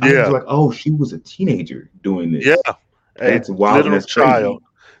 I was like, oh, she was a teenager doing this. Yeah, that's wild. And that's child.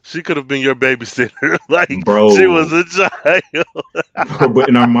 Crazy. She could have been your babysitter, like bro. She was a child. But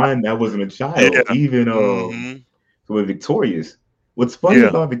in our mind, that wasn't a child. Even with Victorious. What's funny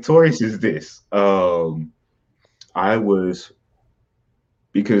about Victorious is this. I was,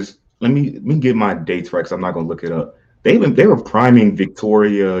 because let me get my dates right because I'm not gonna look it up. They were priming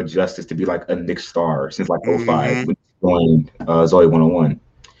Victoria Justice to be like a Nick star since like 05 when she joined Zoe 101.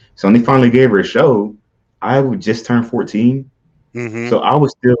 So when they finally gave her a show, I would just turn 14. So I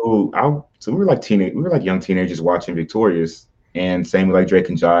was still so we were like young teenagers watching Victorious, and same with like Drake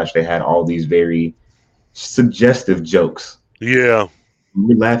and Josh. They had all these very suggestive jokes. Yeah,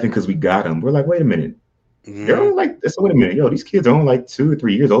 we're laughing because we got them. We're like, wait a minute. They're only like, so wait a minute, yo, these kids are only like 2 or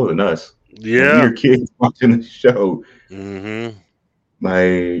 3 years older than us. Yeah, we're kids watching the show.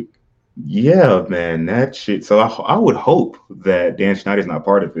 Like, yeah, man, that shit. So I would hope that Dan Schneider's not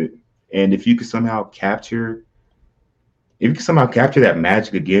part of it, and if you could somehow capture that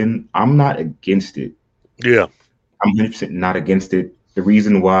magic again, I'm not against it. Yeah, I'm 100% not against it. The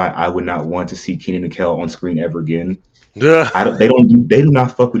reason why I would not want to see Kenan and Kel on screen ever again. Yeah, they do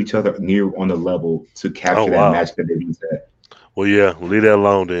not fuck with each other near on the level to capture that magic that they use that. Well, yeah, leave that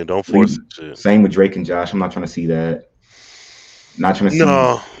alone then. Don't force it. Shit. Same with Drake and Josh. I'm not trying to see that. Not trying to see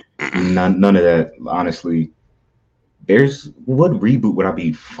none of that. Honestly, what reboot would I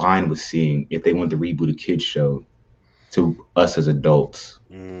be fine with seeing if they wanted to reboot a kids show to us as adults?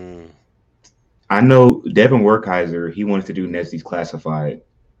 I know Devin Werkheiser, he wanted to do Nestle's Classified.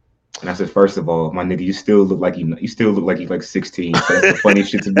 And I said, first of all, my nigga, you still look like you're like 16. So that's the funny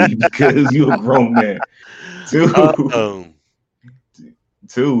shit to me because you're a grown man.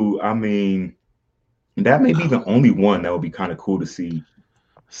 Two, I mean, that may be the only one that would be kind of cool to see.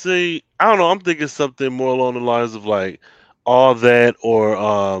 See, I don't know. I'm thinking something more along the lines of like All That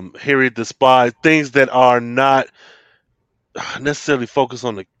or Harriet the Spy, things that are not necessarily focused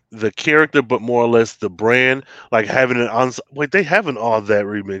on the character, but more or less the brand, like having an they have an All That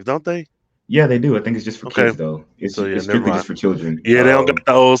remix, don't they? Yeah, they do. I think it's just for kids though. It's strictly just for children. Yeah, they don't got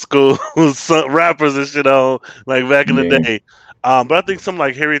the old school rappers and shit on like back in the day. But I think something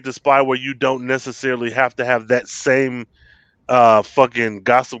like Harriet the Spy, where you don't necessarily have to have that same fucking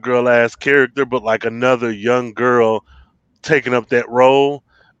Gossip Girl ass character, but like another young girl taking up that role.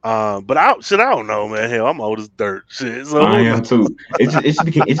 But I don't know, man. Hell, I'm old as dirt. Shit. So I am too. It just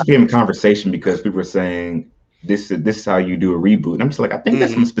became a conversation because people were saying this is how you do a reboot. And I'm just like, I think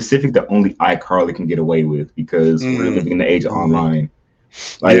that's something specific that only iCarly can get away with because we're living in the age of online.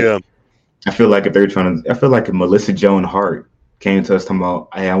 Like, I feel like if Melissa Joan Hart came to us talking about,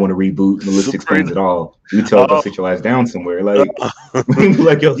 hey, I want to reboot Melissa Explains It All, you tell us to sit your ass down somewhere. Like,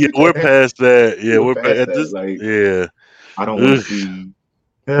 like yo, we're past that. Yeah, we're past that. Like, I don't want to see.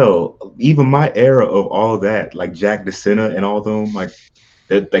 Hell, even my era of all that, like Jack DeSena and all them, like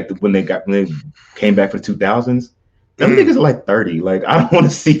when they came back for the 2000s, them niggas are like 30. Like, I don't want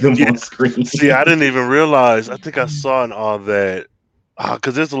to see them on screen. See, I didn't even realize. I think I saw in All That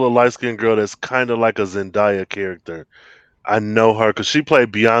because there's a little light skinned girl that's kind of like a Zendaya character. I know her because she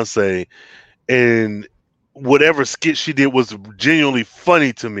played Beyonce in whatever skit she did was genuinely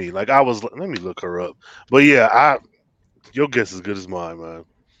funny to me. Like I was, let me look her up. But yeah, your guess is as good as mine, man.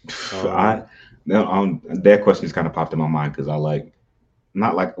 That question just kind of popped in my mind because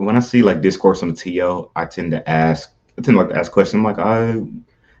not like when I see like discourse on the TL, I tend to like to ask questions. I'm like,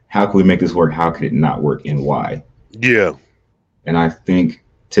 how can we make this work? How could it not work, and why? Yeah. And I think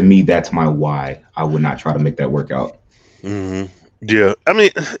to me, that's my why. I would not try to make that work out. Mm-hmm. Yeah. I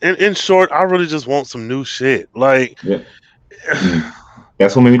mean, in short, I really just want some new shit. Like, yeah.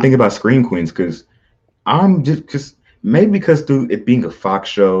 That's what made me think about Scream Queens because maybe because through it being a Fox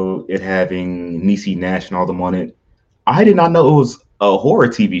show, it having Niecy Nash and all them on it, I did not know it was a horror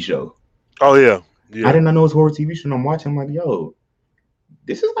TV show. Oh yeah. I did not know it was a horror TV show. And I'm watching, I'm like, yo,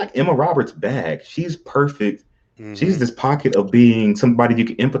 this is like Emma Roberts' bag. She's perfect. Mm-hmm. She's this pocket of being somebody you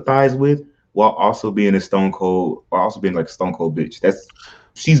can empathize with while also being like stone cold bitch.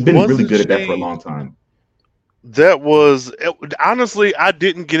 She's been really good at that for a long time. Honestly, I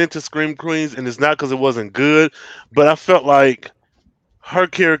didn't get into Scream Queens, and it's not because it wasn't good, but I felt like her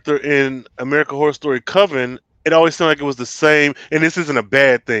character in American Horror Story Coven, it always seemed like it was the same, and this isn't a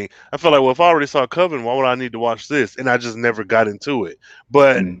bad thing. I felt like, well, if I already saw Coven, why would I need to watch this? And I just never got into it.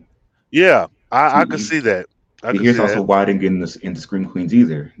 But yeah, I could see that. Here's also why I didn't get into Scream Queens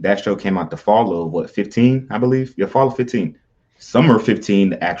either. That show came out the fall of 15, I believe? Yeah, fall of 15. Summer of 15,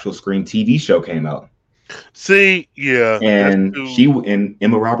 the actual Scream TV show came out. See, yeah. And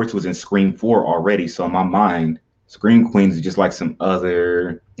Emma Roberts was in Scream 4 already, so in my mind, Scream Queens is just like some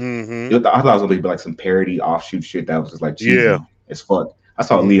other. Mm-hmm. I thought it was gonna be like some parody offshoot shit that was just like cheesy as fuck. I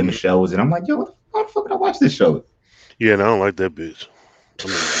saw Leah Michelle was in. I'm like, yo, how the fuck did I watch this show? Yeah, and I don't like that bitch.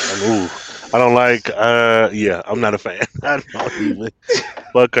 I don't like. I'm not a fan. I don't even.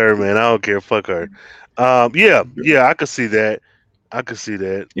 Fuck her, man. I don't care. Fuck her. Yeah, I could see that.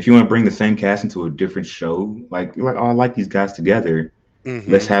 If you want to bring the same cast into a different show, like you're like, oh, I like these guys together.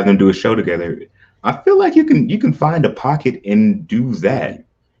 Mm-hmm. Let's have them do a show together. I feel like you can find a pocket and do that.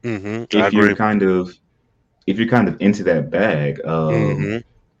 Mm-hmm. If you're kind of into that bag.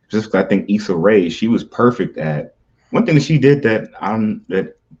 Just I think Issa Rae, she was perfect at one thing that she did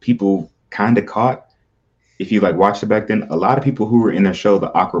that people kind of caught. If you like watched it back then, a lot of people who were in that show,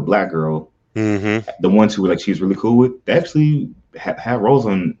 the awkward black girl, the ones who were like she was really cool with, they actually had roles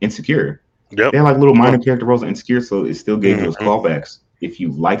on Insecure. Yep. They had like little minor character roles on Insecure, so it still gave you those callbacks if you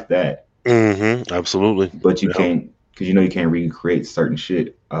like that. Mm-hmm. Absolutely. But you can't, because you can't recreate certain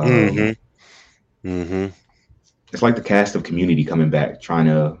shit. It's like the cast of Community coming back, trying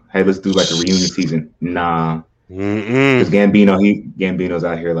to, hey, let's do like a reunion season. Nah. Because Gambino's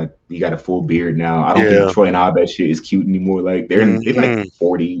out here, like, he got a full beard now. I don't think Troy and Abed shit is cute anymore. Like, they're like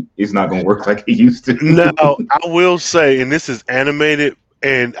 40. It's not going to work like it used to. No, I will say, and this is animated,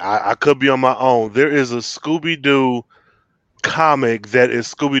 and I could be on my own. There is a Scooby-Doo comic that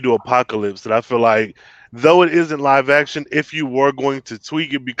is Scooby-Doo Apocalypse that I feel like, though it isn't live action, if you were going to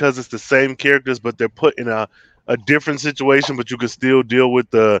tweak it because it's the same characters, but they're put in a different situation, but you could still deal with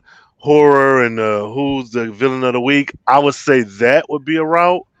the horror and who's the villain of the week, I would say that would be a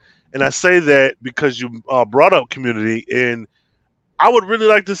route. And I say that because you brought up Community, and I would really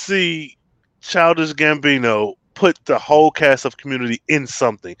like to see Childish Gambino put the whole cast of Community in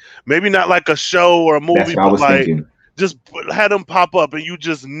something. Maybe not like a show or a movie, but like just have them pop up and you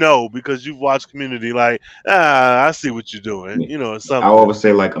just know because you've watched Community. Like, I see what you're doing. Something. I always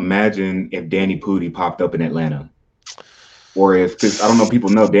say, like, imagine if Danny Pudi popped up in Atlanta. Or because I don't know, people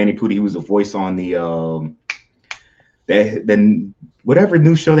know Danny Pudi, he was the voice on the whatever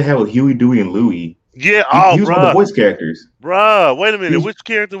new show they had with Huey, Dewey, and Louie. Yeah, he was one of the voice characters. Bruh, wait a minute, which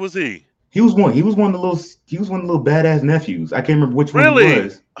character was he? He was one of the little badass nephews. I can't remember which one he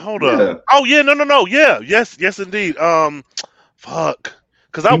was. Hold up. Oh yeah, no. Yeah, yes, indeed. Fuck.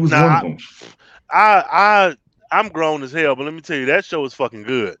 Because I'm grown as hell, but let me tell you, that show was fucking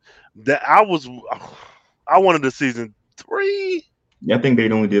good. I wanted the season 3. Yeah, I think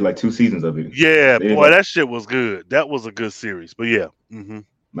they only did like 2 seasons of it. Yeah, boy, that shit was good. That was a good series. But yeah. Mm-hmm.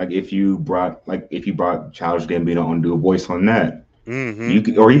 Like if you brought Childish Gambino on to do a voice on that, you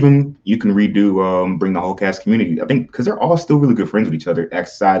can redo bring the whole cast Community. I think because they're all still really good friends with each other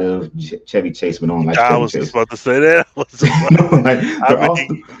outside of Chevy Chase went on. Like I was just about to say that.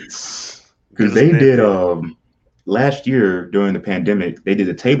 Because they did last year during the pandemic, they did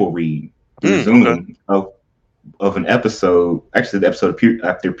a table read through Zoom of an episode, actually the episode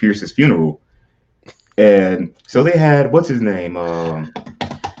after Pierce's funeral. And so they had, what's his name?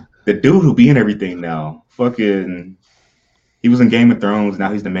 The dude who be in everything now. Fucking, he was in Game of Thrones.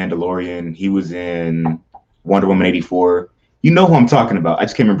 Now he's the Mandalorian. He was in Wonder Woman 84. You know who I'm talking about. I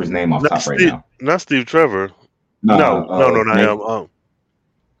just can't remember his name off Not top right Steve, now. not Steve Trevor. No, No, not man, him.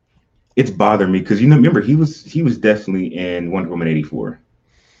 it's bothering me because remember he was definitely in Wonder Woman 84.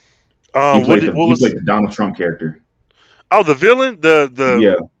 He played the Donald Trump character. Oh, the villain, the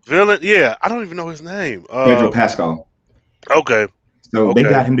Yeah, villain. Yeah, I don't even know his name. Pedro Pascal. Okay. So they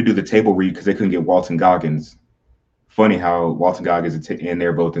got him to do the table read because they couldn't get Walton Goggins. Funny how Walton Goggins is in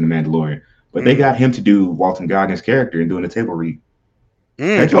there both in The Mandalorian, but they got him to do Walton Goggins' character and doing the table read.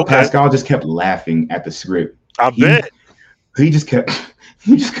 Pedro Pascal just kept laughing at the script. I bet he just could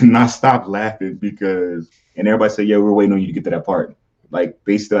not stop laughing because, and everybody said, "Yeah, we're waiting on you to get to that part." Like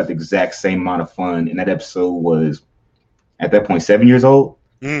they still had the exact same amount of fun, and that episode was at that point 7 years old.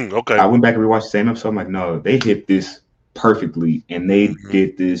 Okay. I went back and rewatched the same episode. I'm like, no, they hit this perfectly, and they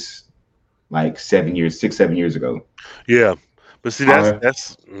did this like 7 years ago. Yeah, but see,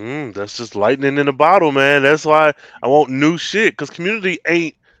 that's just lightning in a bottle, man. That's why I want new shit because Community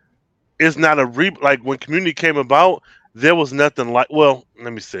it's not like when Community came about, there was nothing like. Well,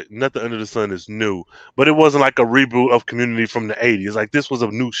 let me say, nothing under the sun is new, but it wasn't like a reboot of Community from the '80s. Like this was a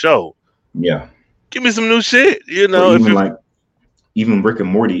new show. Yeah, give me some new shit. You know, even Rick and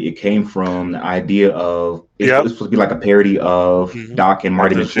Morty, it came from the idea of it was supposed to be like a parody of Doc and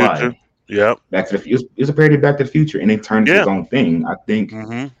Marty McFly. Yeah, Back to the Future. It was a parody of Back to the Future, and it turned into its own thing. I think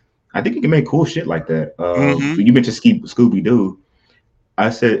you can make cool shit like that. So you mentioned Scooby Doo. I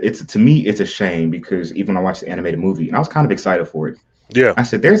said to me it's a shame because even when I watched the animated movie, and I was kind of excited for it. Yeah, I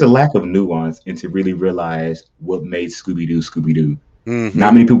said there's a lack of nuance and to really realize what made Scooby Doo.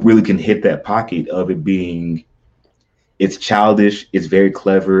 Not many people really can hit that pocket of it being. It's childish. It's very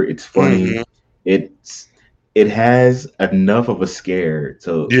clever. It's funny. It has enough of a scare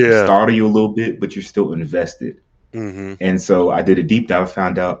to startle you a little bit, but you're still invested. And so I did a deep dive,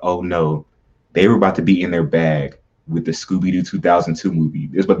 found out, oh no, they were about to be in their bag with the Scooby-Doo 2002 movie.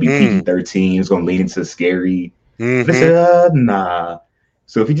 It was about to be PG-13. It was going to lean into scary. But I said, nah.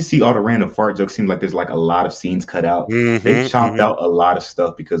 So if you just see all the random fart jokes, seems like there's like a lot of scenes cut out. They chopped out a lot of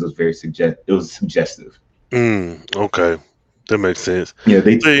stuff because it was very suggestive. Okay, that makes sense. Yeah,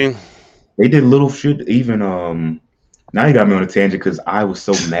 they did little shit. Even now you got me on a tangent because I was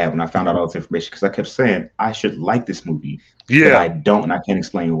so mad when I found out all this information because I kept saying I should like this movie. But I don't, and I can't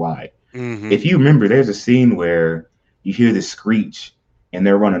explain why. If you remember, there's a scene where you hear this screech and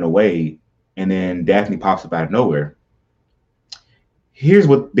they're running away, and then Daphne pops up out of nowhere. There's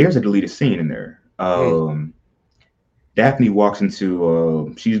a deleted scene in there. Daphne walks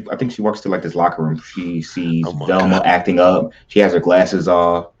into I think she walks to like this locker room. She sees Velma acting up. She has her glasses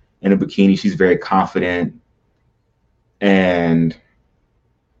off in a bikini. She's very confident. And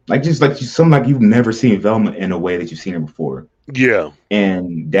you've never seen Velma in a way that you've seen her before. Yeah.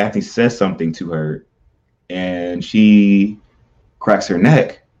 And Daphne says something to her and she cracks her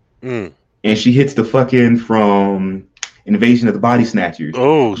neck. And she hits the fucking from Invasion of the Body Snatchers.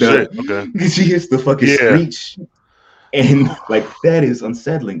 Oh shit. Okay. She hits the fucking screech. And like that is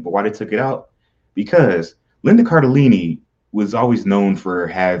unsettling. But why they took it out? Because Linda Cardellini was always known for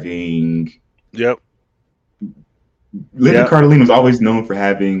having. Cardellini was always known for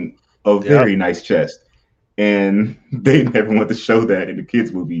having a very nice chest, and they never want to show that in the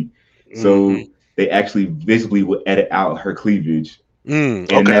kids' movie. So they actually visibly would edit out her cleavage.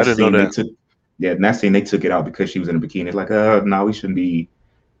 And I didn't know that. In that scene they took it out because she was in a bikini. It's like, no, we shouldn't be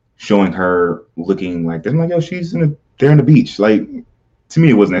showing her looking like this. I'm like, yo, they're on the beach. Like, to me,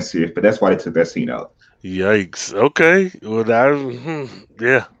 it wasn't that serious, but that's why they took that scene out. Yikes. Okay. Well,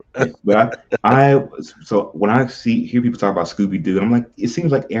 yeah. But so when I hear people talk about Scooby-Doo, I'm like, it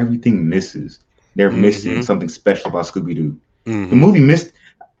seems like everything misses. They're missing something special about Scooby-Doo. The movie missed.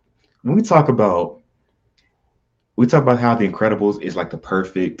 When we talk about how The Incredibles is like the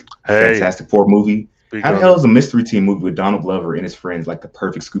perfect Fantastic Four movie. How the hell is a Mystery Team movie with Donald Glover and his friends like the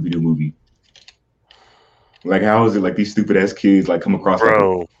perfect Scooby-Doo movie? Like, how is it like these stupid ass kids like come across?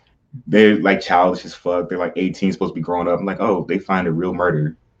 Like, they're like childish as fuck. They're like 18, supposed to be growing up. I'm like, oh, they find a real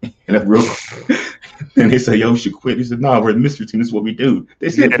murder. And that's real. Then they say, yo, you should quit. He said, no, we're the Mystery Team. This is what we do. They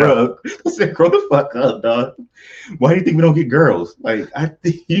said, bro, grow the fuck up, dog. Why do you think we don't get girls? Like, I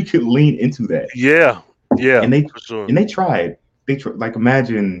think you could lean into that. Yeah. And they tried. Like,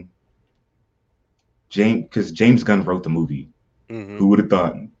 imagine James Gunn wrote the movie. Who would have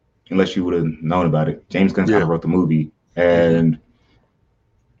thought? Unless you would have known about it. James Gunn kind of wrote the movie. And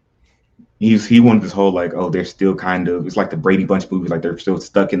he wanted this whole like, oh, they're still kind of, it's like the Brady Bunch movies, like they're still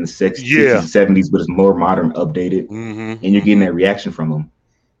stuck in the 60s and 70s, but it's more modern, updated. And you're getting that reaction from them.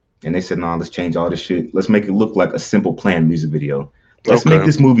 And they said, no, let's change all this shit. Let's make it look like a simple planned music video. Let's make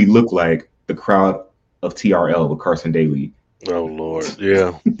this movie look like The Crowd of TRL with Carson Daly. Oh Lord,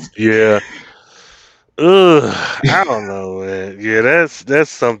 yeah, yeah. Ugh, I don't know, man. Yeah, that's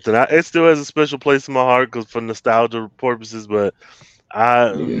something. It still has a special place in my heart because for nostalgia purposes. But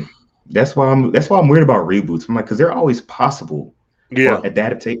I, Yeah. That's why I'm weird about reboots. I'm like, because they're always possible. yeah, Or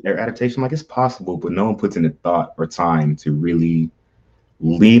their adaptation, like it's possible, but no one puts in the thought or time to really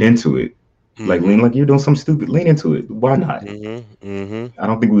lean into it. Like lean mm-hmm, like you're doing something stupid. Lean into it. Why not? mm-hmm, mm-hmm. I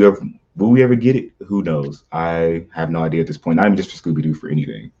don't think we ever will we ever get it? Who knows? I have no idea at this point. Not even just for Scooby Doo, for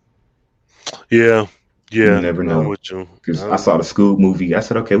anything. Yeah, You yeah. never I'm know. with you. Because I saw the Scoob movie. I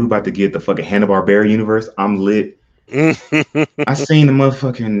said, okay, we about to get the fucking Hanna-Barbera universe. I'm lit. I seen the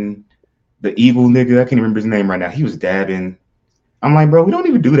motherfucking the evil nigga. I can't remember his name right now. He was dabbing. I'm like, bro, we don't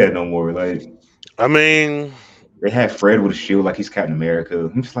even do that no more. Like I mean, they had Fred with a shield like he's Captain America.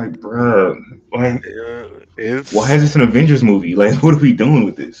 I'm just like, bro, like, yeah, it's. why is this an Avengers movie? Like, what are we doing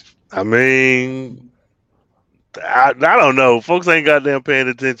with this? I mean, I don't know. Folks ain't goddamn paying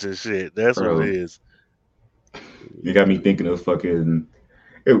attention. Shit, that's what Bro, it is. you got me thinking of fucking.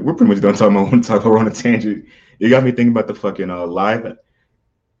 We're pretty much done talking about. Want to talk about we're on a tangent. You got me thinking about the fucking live.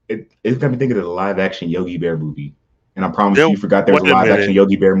 It got me thinking of the live action Yogi Bear movie. And I promise There- you forgot there was a wait a live action minute.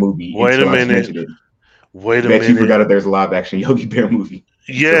 Yogi Bear movie Wait a until I just minute. mentioned it. Wait a Bet you minute. forgot that there's a live action Yogi Bear movie.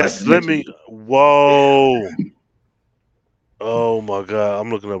 Yes, just let mentioned me. Whoa. Oh my god, I'm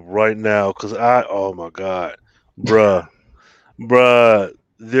looking up right now because I. Oh my god, bruh,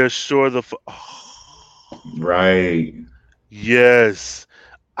 they're sure the. Right. Yes,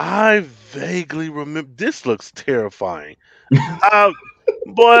 I vaguely remember. This looks terrifying.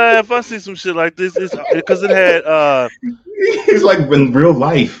 Boy, if I see some shit like this, it's because it had. It's like in real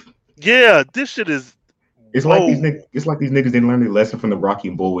life. Yeah, this shit is. It's like these Oh, niggas. It's like these niggas didn't learn their lesson from the Rocky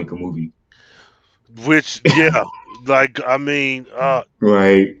and Bullwinkle movie. which yeah, like I mean,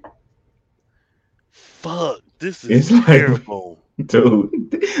 Right. fuck, this is It's like, terrible.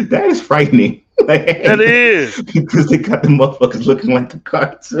 dude, that is frightening. Like, That is. because they got the motherfuckers looking like the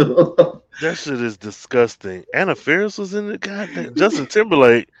cartoon. That shit is disgusting. Anna Faris was in it. Goddamn. Justin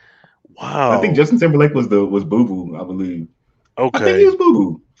Timberlake. Wow. I think Justin Timberlake was Boo Boo, I believe. I think he Okay, was Boo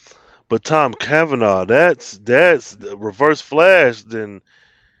Boo. but Tom Cavanaugh. That's the Reverse Flash. Then,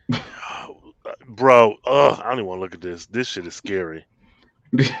 bro. I don't even want to look at this. This shit is scary.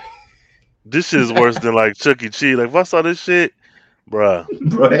 This shit is worse than like Chuck E. Cheese. Like if I saw this shit, bruh,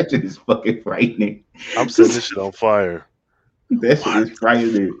 Bro, that shit is fucking frightening. I'm setting this shit on fire. That shit is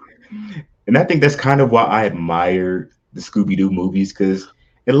frightening. And I think that's kind of why I admire the Scooby Doo movies, because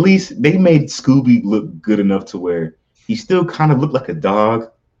at least they made Scooby look good enough to where he still kind of looked like a dog.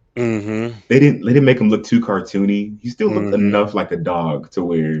 Mm-hmm. They didn't make him look too cartoony. He still looked Mhm. enough like a dog to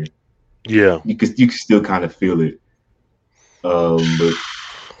where Yeah. you could still kind of feel it. But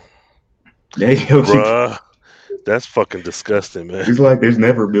they, Bruh. That's fucking disgusting, man. it's like there's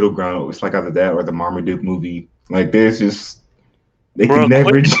never a middle ground. It's like either that or the Marmaduke movie. Like there's just they Bro, can never.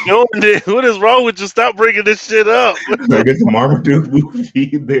 quit doing this. What is wrong with you? Stop bringing this shit up. Like it's a Marmaduke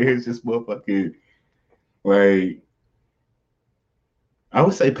movie. There's just motherfucking like. I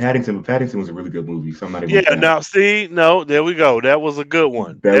would say Paddington, but Paddington was a really good movie. So I'm not even. Yeah, now see, no, there we go. That was a good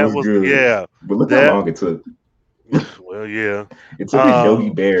one. That was good. Yeah. But look That- how long it took. Well, yeah. It took a Yogi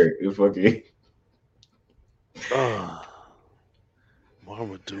Bear. It fucking.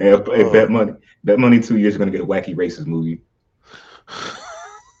 Marmaduke. Hey, bet money. Bet money 2 years you're gonna get a wacky racist movie.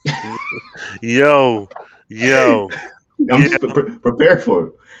 Yo. I'm just prepared for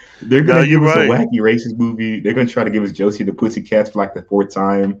it. They're gonna No, give you're us right. a wacky racist movie. They're gonna try to give us Josie the Pussycats for like the 4th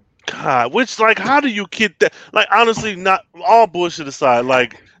time. God, which like, how do you get that? Like, honestly, not all bullshit aside.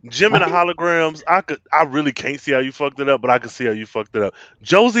 Like, Jim and the holograms, I really can't see how you fucked it up, but I can see how you fucked it up.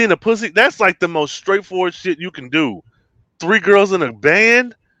 Josie and the Pussy, that's like the most straightforward shit you can do. 3 girls in a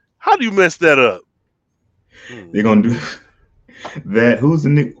band. How do you mess that up? They're gonna do that. Who's the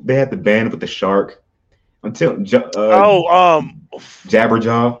new? They had the band with the shark. Until Jabberjaw.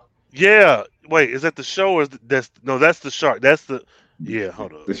 Yeah. Wait, is that the show or that's the shark? That's the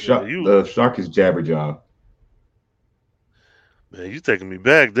hold up. The shark. Man, The shark is Jabberjaw. Man, you taking me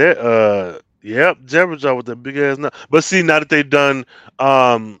back. That yep, Jabberjaw with that big ass nut. But see, now that they've done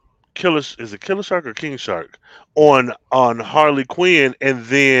Killer Shark or King Shark on Harley Quinn, and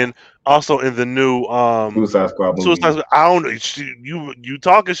then also in the new Suicide Squad movie. Suicide Squad. I don't know. You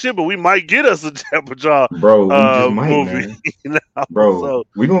talking shit, but we might get us a Jabberjaw Bro, we just might, movie. man. You know? Bro, So,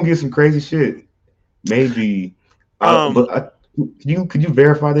 we're gonna get some crazy shit. Maybe. But could you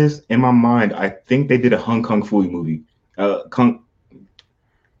verify this? In my mind, I think they did a Hong Kong Fooey movie. Hong Kong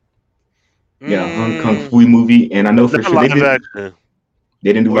Fooey movie, and I know for not sure live action.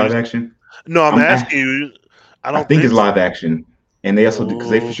 they didn't do What live is- action. No, I'm I'm asking you. I I don't think think it's so. live action, and they also because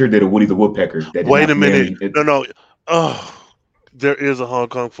they for Oh, sure did a Woody the Woodpecker. That did wait not a minute. premiere. No. Oh, there is a Hong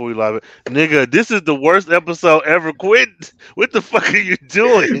Kong Fooey live. Nigga, this is the worst episode ever. Quit. What the fuck are you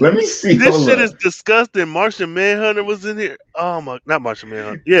doing? Let me see. This Hold shit up. is disgusting. Martian Manhunter was in here. Oh my, not Martian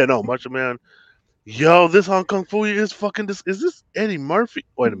Manhunter. Yeah, no, Martian Manhunter. Yo, this Hong Kong Fooey is fucking. Is this Eddie Murphy?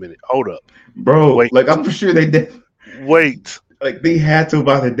 Wait a minute. Hold up. Bro, Wait. like I'm for sure they did. Wait. Like they had to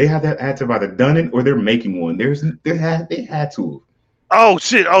either done it or they're making one. They had to. Oh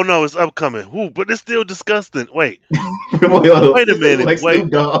shit. Oh no, it's upcoming. Ooh, but it's still disgusting. Wait. Wait, hold up. Wait a This nigga minute. like Wait.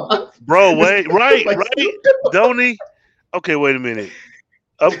 Snoop Dogg. Bro, This wait. nigga Right. like Right. Snoop Dogg. Donnie. Okay, wait a minute.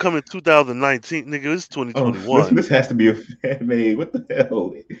 Upcoming 2019, nigga. It's Oh, 2021. this has to be a fan made. What the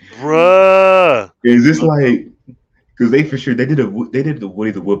hell? Bruh. Is this like because they for sure they did the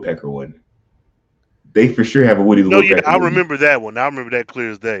Woody the Woodpecker one. They for sure have a Woody the No, yeah, Woodpecker I movie. remember that one. I remember that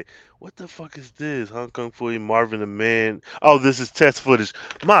clear as day. What the fuck is this? Hong Kong Fooey, Marvin the Man. Oh, this is test footage.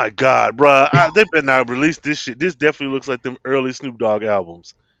 My God, bruh. They better not release this shit. This definitely looks like them early Snoop Dogg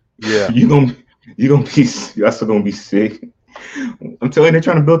albums. Yeah. You gonna be y'all still gonna be sick. I'm telling you, they're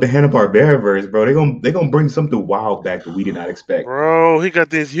trying to build the Hanna-Barbera verse, bro. They're gonna bring something wild back that we did not expect. Bro, he got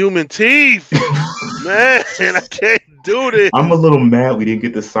these human teeth. Man, I can't do this. I'm a little mad we didn't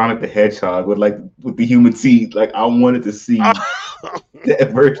get the Sonic the Hedgehog with the human teeth. Like I wanted to see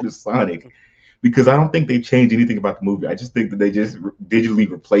that version of Sonic because I don't think they changed anything about the movie. I just think that they just digitally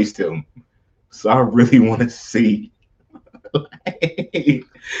replaced him. So I really want to see.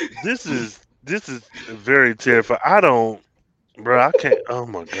 This is very terrifying. Bro, I can't. Oh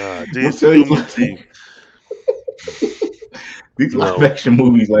my God, these human teeth. These live action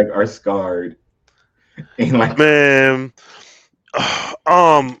movies are scarred. And man,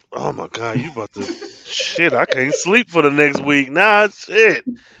 oh my God, you about to shit? I can't sleep for the next week. Nah, shit,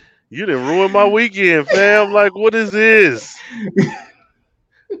 you didn't ruin my weekend, fam. Like, what is this?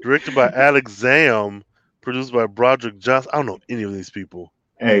 Directed by Alex Zam, produced by Broderick Johnson. I don't know any of these people.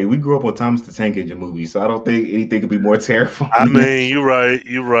 Hey, we grew up on Thomas the Tank Engine movies, so I don't think anything could be more terrifying. I mean, you're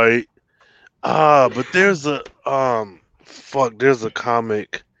right. But there's a there's a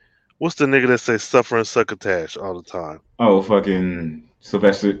comic. What's the nigga that says suffering succotash all the time? Oh, fucking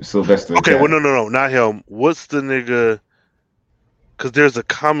Sylvester. Okay, well, no, not him. What's the nigga? Because there's a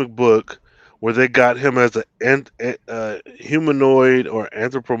comic book where they got him as a humanoid or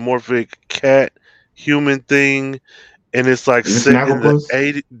anthropomorphic cat human thing. And it's like set in the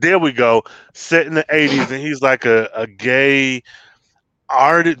 80s. There we go. Set in the 80s, and he's like a gay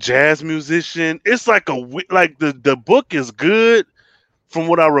art jazz musician. It's like the book is good from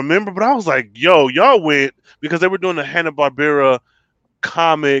what I remember, but I was like, yo, y'all went because they were doing the Hanna-Barbera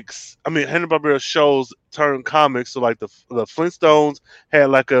comics. I mean, Hanna-Barbera shows turned comics. So like the Flintstones had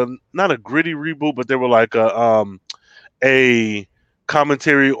like not a gritty reboot, but they were like a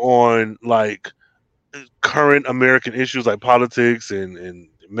commentary on like current American issues like politics and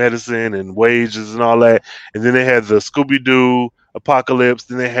medicine and wages and all that. And then they had the Scooby-Doo Apocalypse.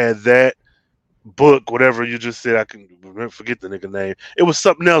 Then they had that book, whatever you just said. I can forget the nigga name. It was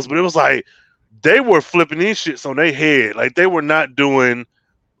something else, but it was like they were flipping these shits on their head. Like they were not doing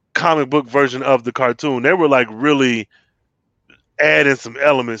comic book version of the cartoon. They were like really adding some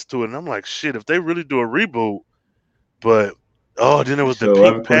elements to it. And I'm like, shit, if they really do a reboot, but then there was the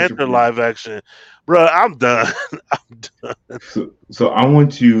Pink Panther live action. Bro, I'm done. I'm done. So I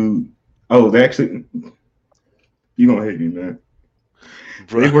want you. Oh, they actually. You gonna hate me, man.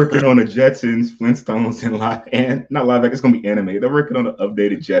 Bro. They're working on the Jetsons, Flintstones, and not live action. It's gonna be anime. They're working on an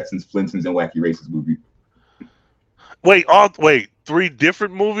updated Jetsons, Flintstones, and Wacky Races movie. Wait, 3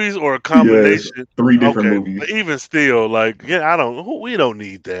 different movies or a combination? Yes, 3 different movies. But even still, we don't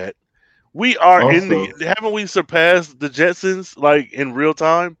need that. We are also, haven't we surpassed the Jetsons like in real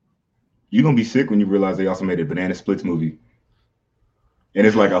time? You're gonna be sick when you realize they also made a Banana Splits movie. And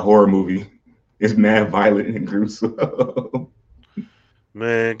it's like a horror movie. It's mad violent and gruesome.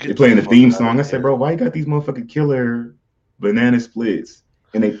 Man, they're playing the theme song. I said, bro, why you got these motherfucking killer Banana Splits?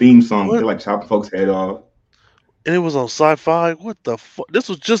 And they theme song, they're like chopping folks' head off. And it was on Sci-Fi. What the fuck? This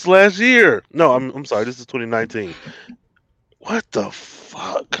was just last year. No, I'm sorry. This is 2019. What the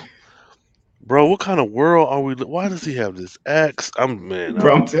fuck? Bro, what kind of world are we? Why does he have this axe? I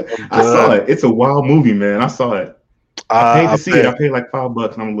saw it. It's a wild movie, man. I saw it. I paid to see it. I paid like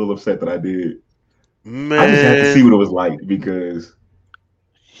 $5, and I'm a little upset that I did. Man, I just had to see what it was like because.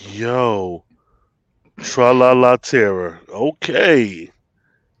 Yo, Tra-la-la Terror. Okay.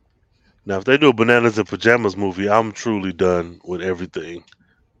 Now, if they do a Bananas in Pajamas movie, I'm truly done with everything.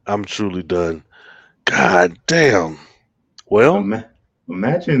 I'm truly done. God damn. Well,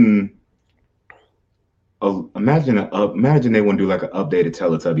 imagine imagine they want to do like an updated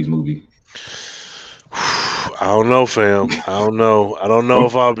Teletubbies movie. I don't know, fam. I don't know. I don't know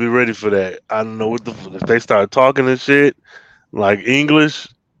if I'll be ready for that. I don't know if they start talking and shit like English.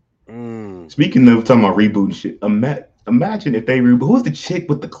 Speaking of talking about rebooting shit, imagine if they reboot. Who's the chick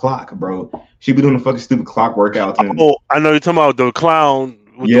with the clock, bro? She be doing the fucking stupid clock workouts. Oh, I know you're talking about the clown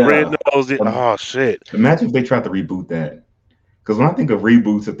with the red nose. Oh shit! Imagine if they tried to reboot that. Because when I think of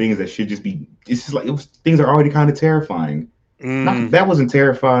reboots of things that should just be, it's just like things are already kind of terrifying. That wasn't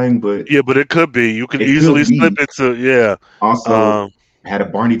terrifying, but yeah, but it could be. You could easily slip into Also, I had a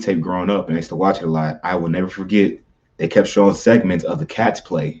Barney tape growing up, and I used to watch it a lot. I will never forget. They kept showing segments of the Cats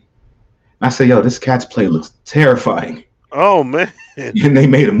play. And I said, "Yo, this Cats play looks terrifying." Oh man! And they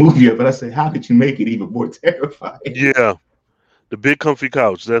made a movie of it. I said, "How did you make it even more terrifying?" Yeah, the big comfy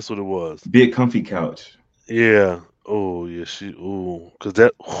couch. That's what it was. Big comfy couch. Yeah. Oh yeah. Because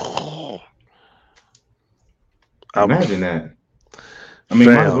that. Imagine that. I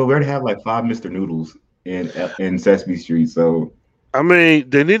mean, might as well. We already have like 5 Mr. Noodles in Sesame Street, so. I mean,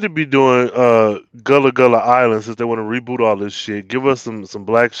 they need to be doing Gullah Gullah Island since they want to reboot all this shit. Give us some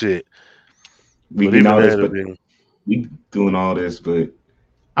black shit. We doing all this, but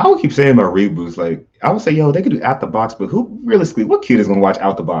I would keep saying about reboots. Like I would say, yo, they could do Out the Box, but realistically, what kid is gonna watch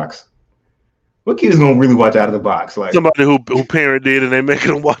Out the Box? What kid is gonna really watch Out of the Box? Like somebody who parent did and they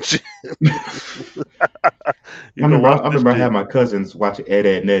making them watch it. I remember I had my cousins watch Ed,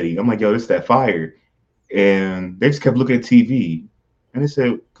 Ed, and Eddie. I'm like, yo, this is that fire. And they just kept looking at TV. And they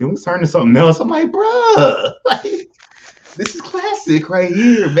said, can we turn to something else? I'm like, bruh, like, this is classic right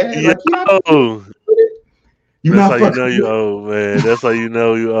here, man. Like, That's how you know you old, man. That's how you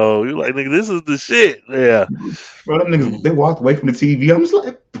know you old. You're like, nigga, this is the shit. Yeah. Bro, them niggas, they walked away from the TV. I'm just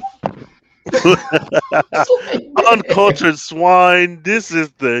like, uncultured swine. This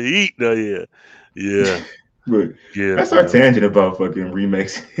is the heat. No, yeah. But that's our tangent about fucking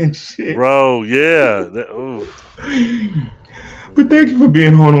remakes and shit, bro. Yeah. But thank you for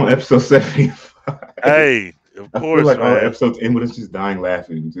being on episode 75. Hey, of course. I feel like all episodes end with us just dying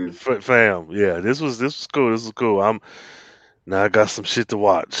laughing, dude. Fam, yeah, this was cool. This was cool. Now I got some shit to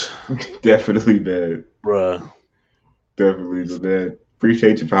watch. Definitely, man, bruh. Definitely, man.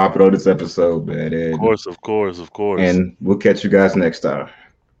 Appreciate you for hopping on this episode, man. And, of course. And we'll catch you guys next time.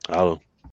 Hello.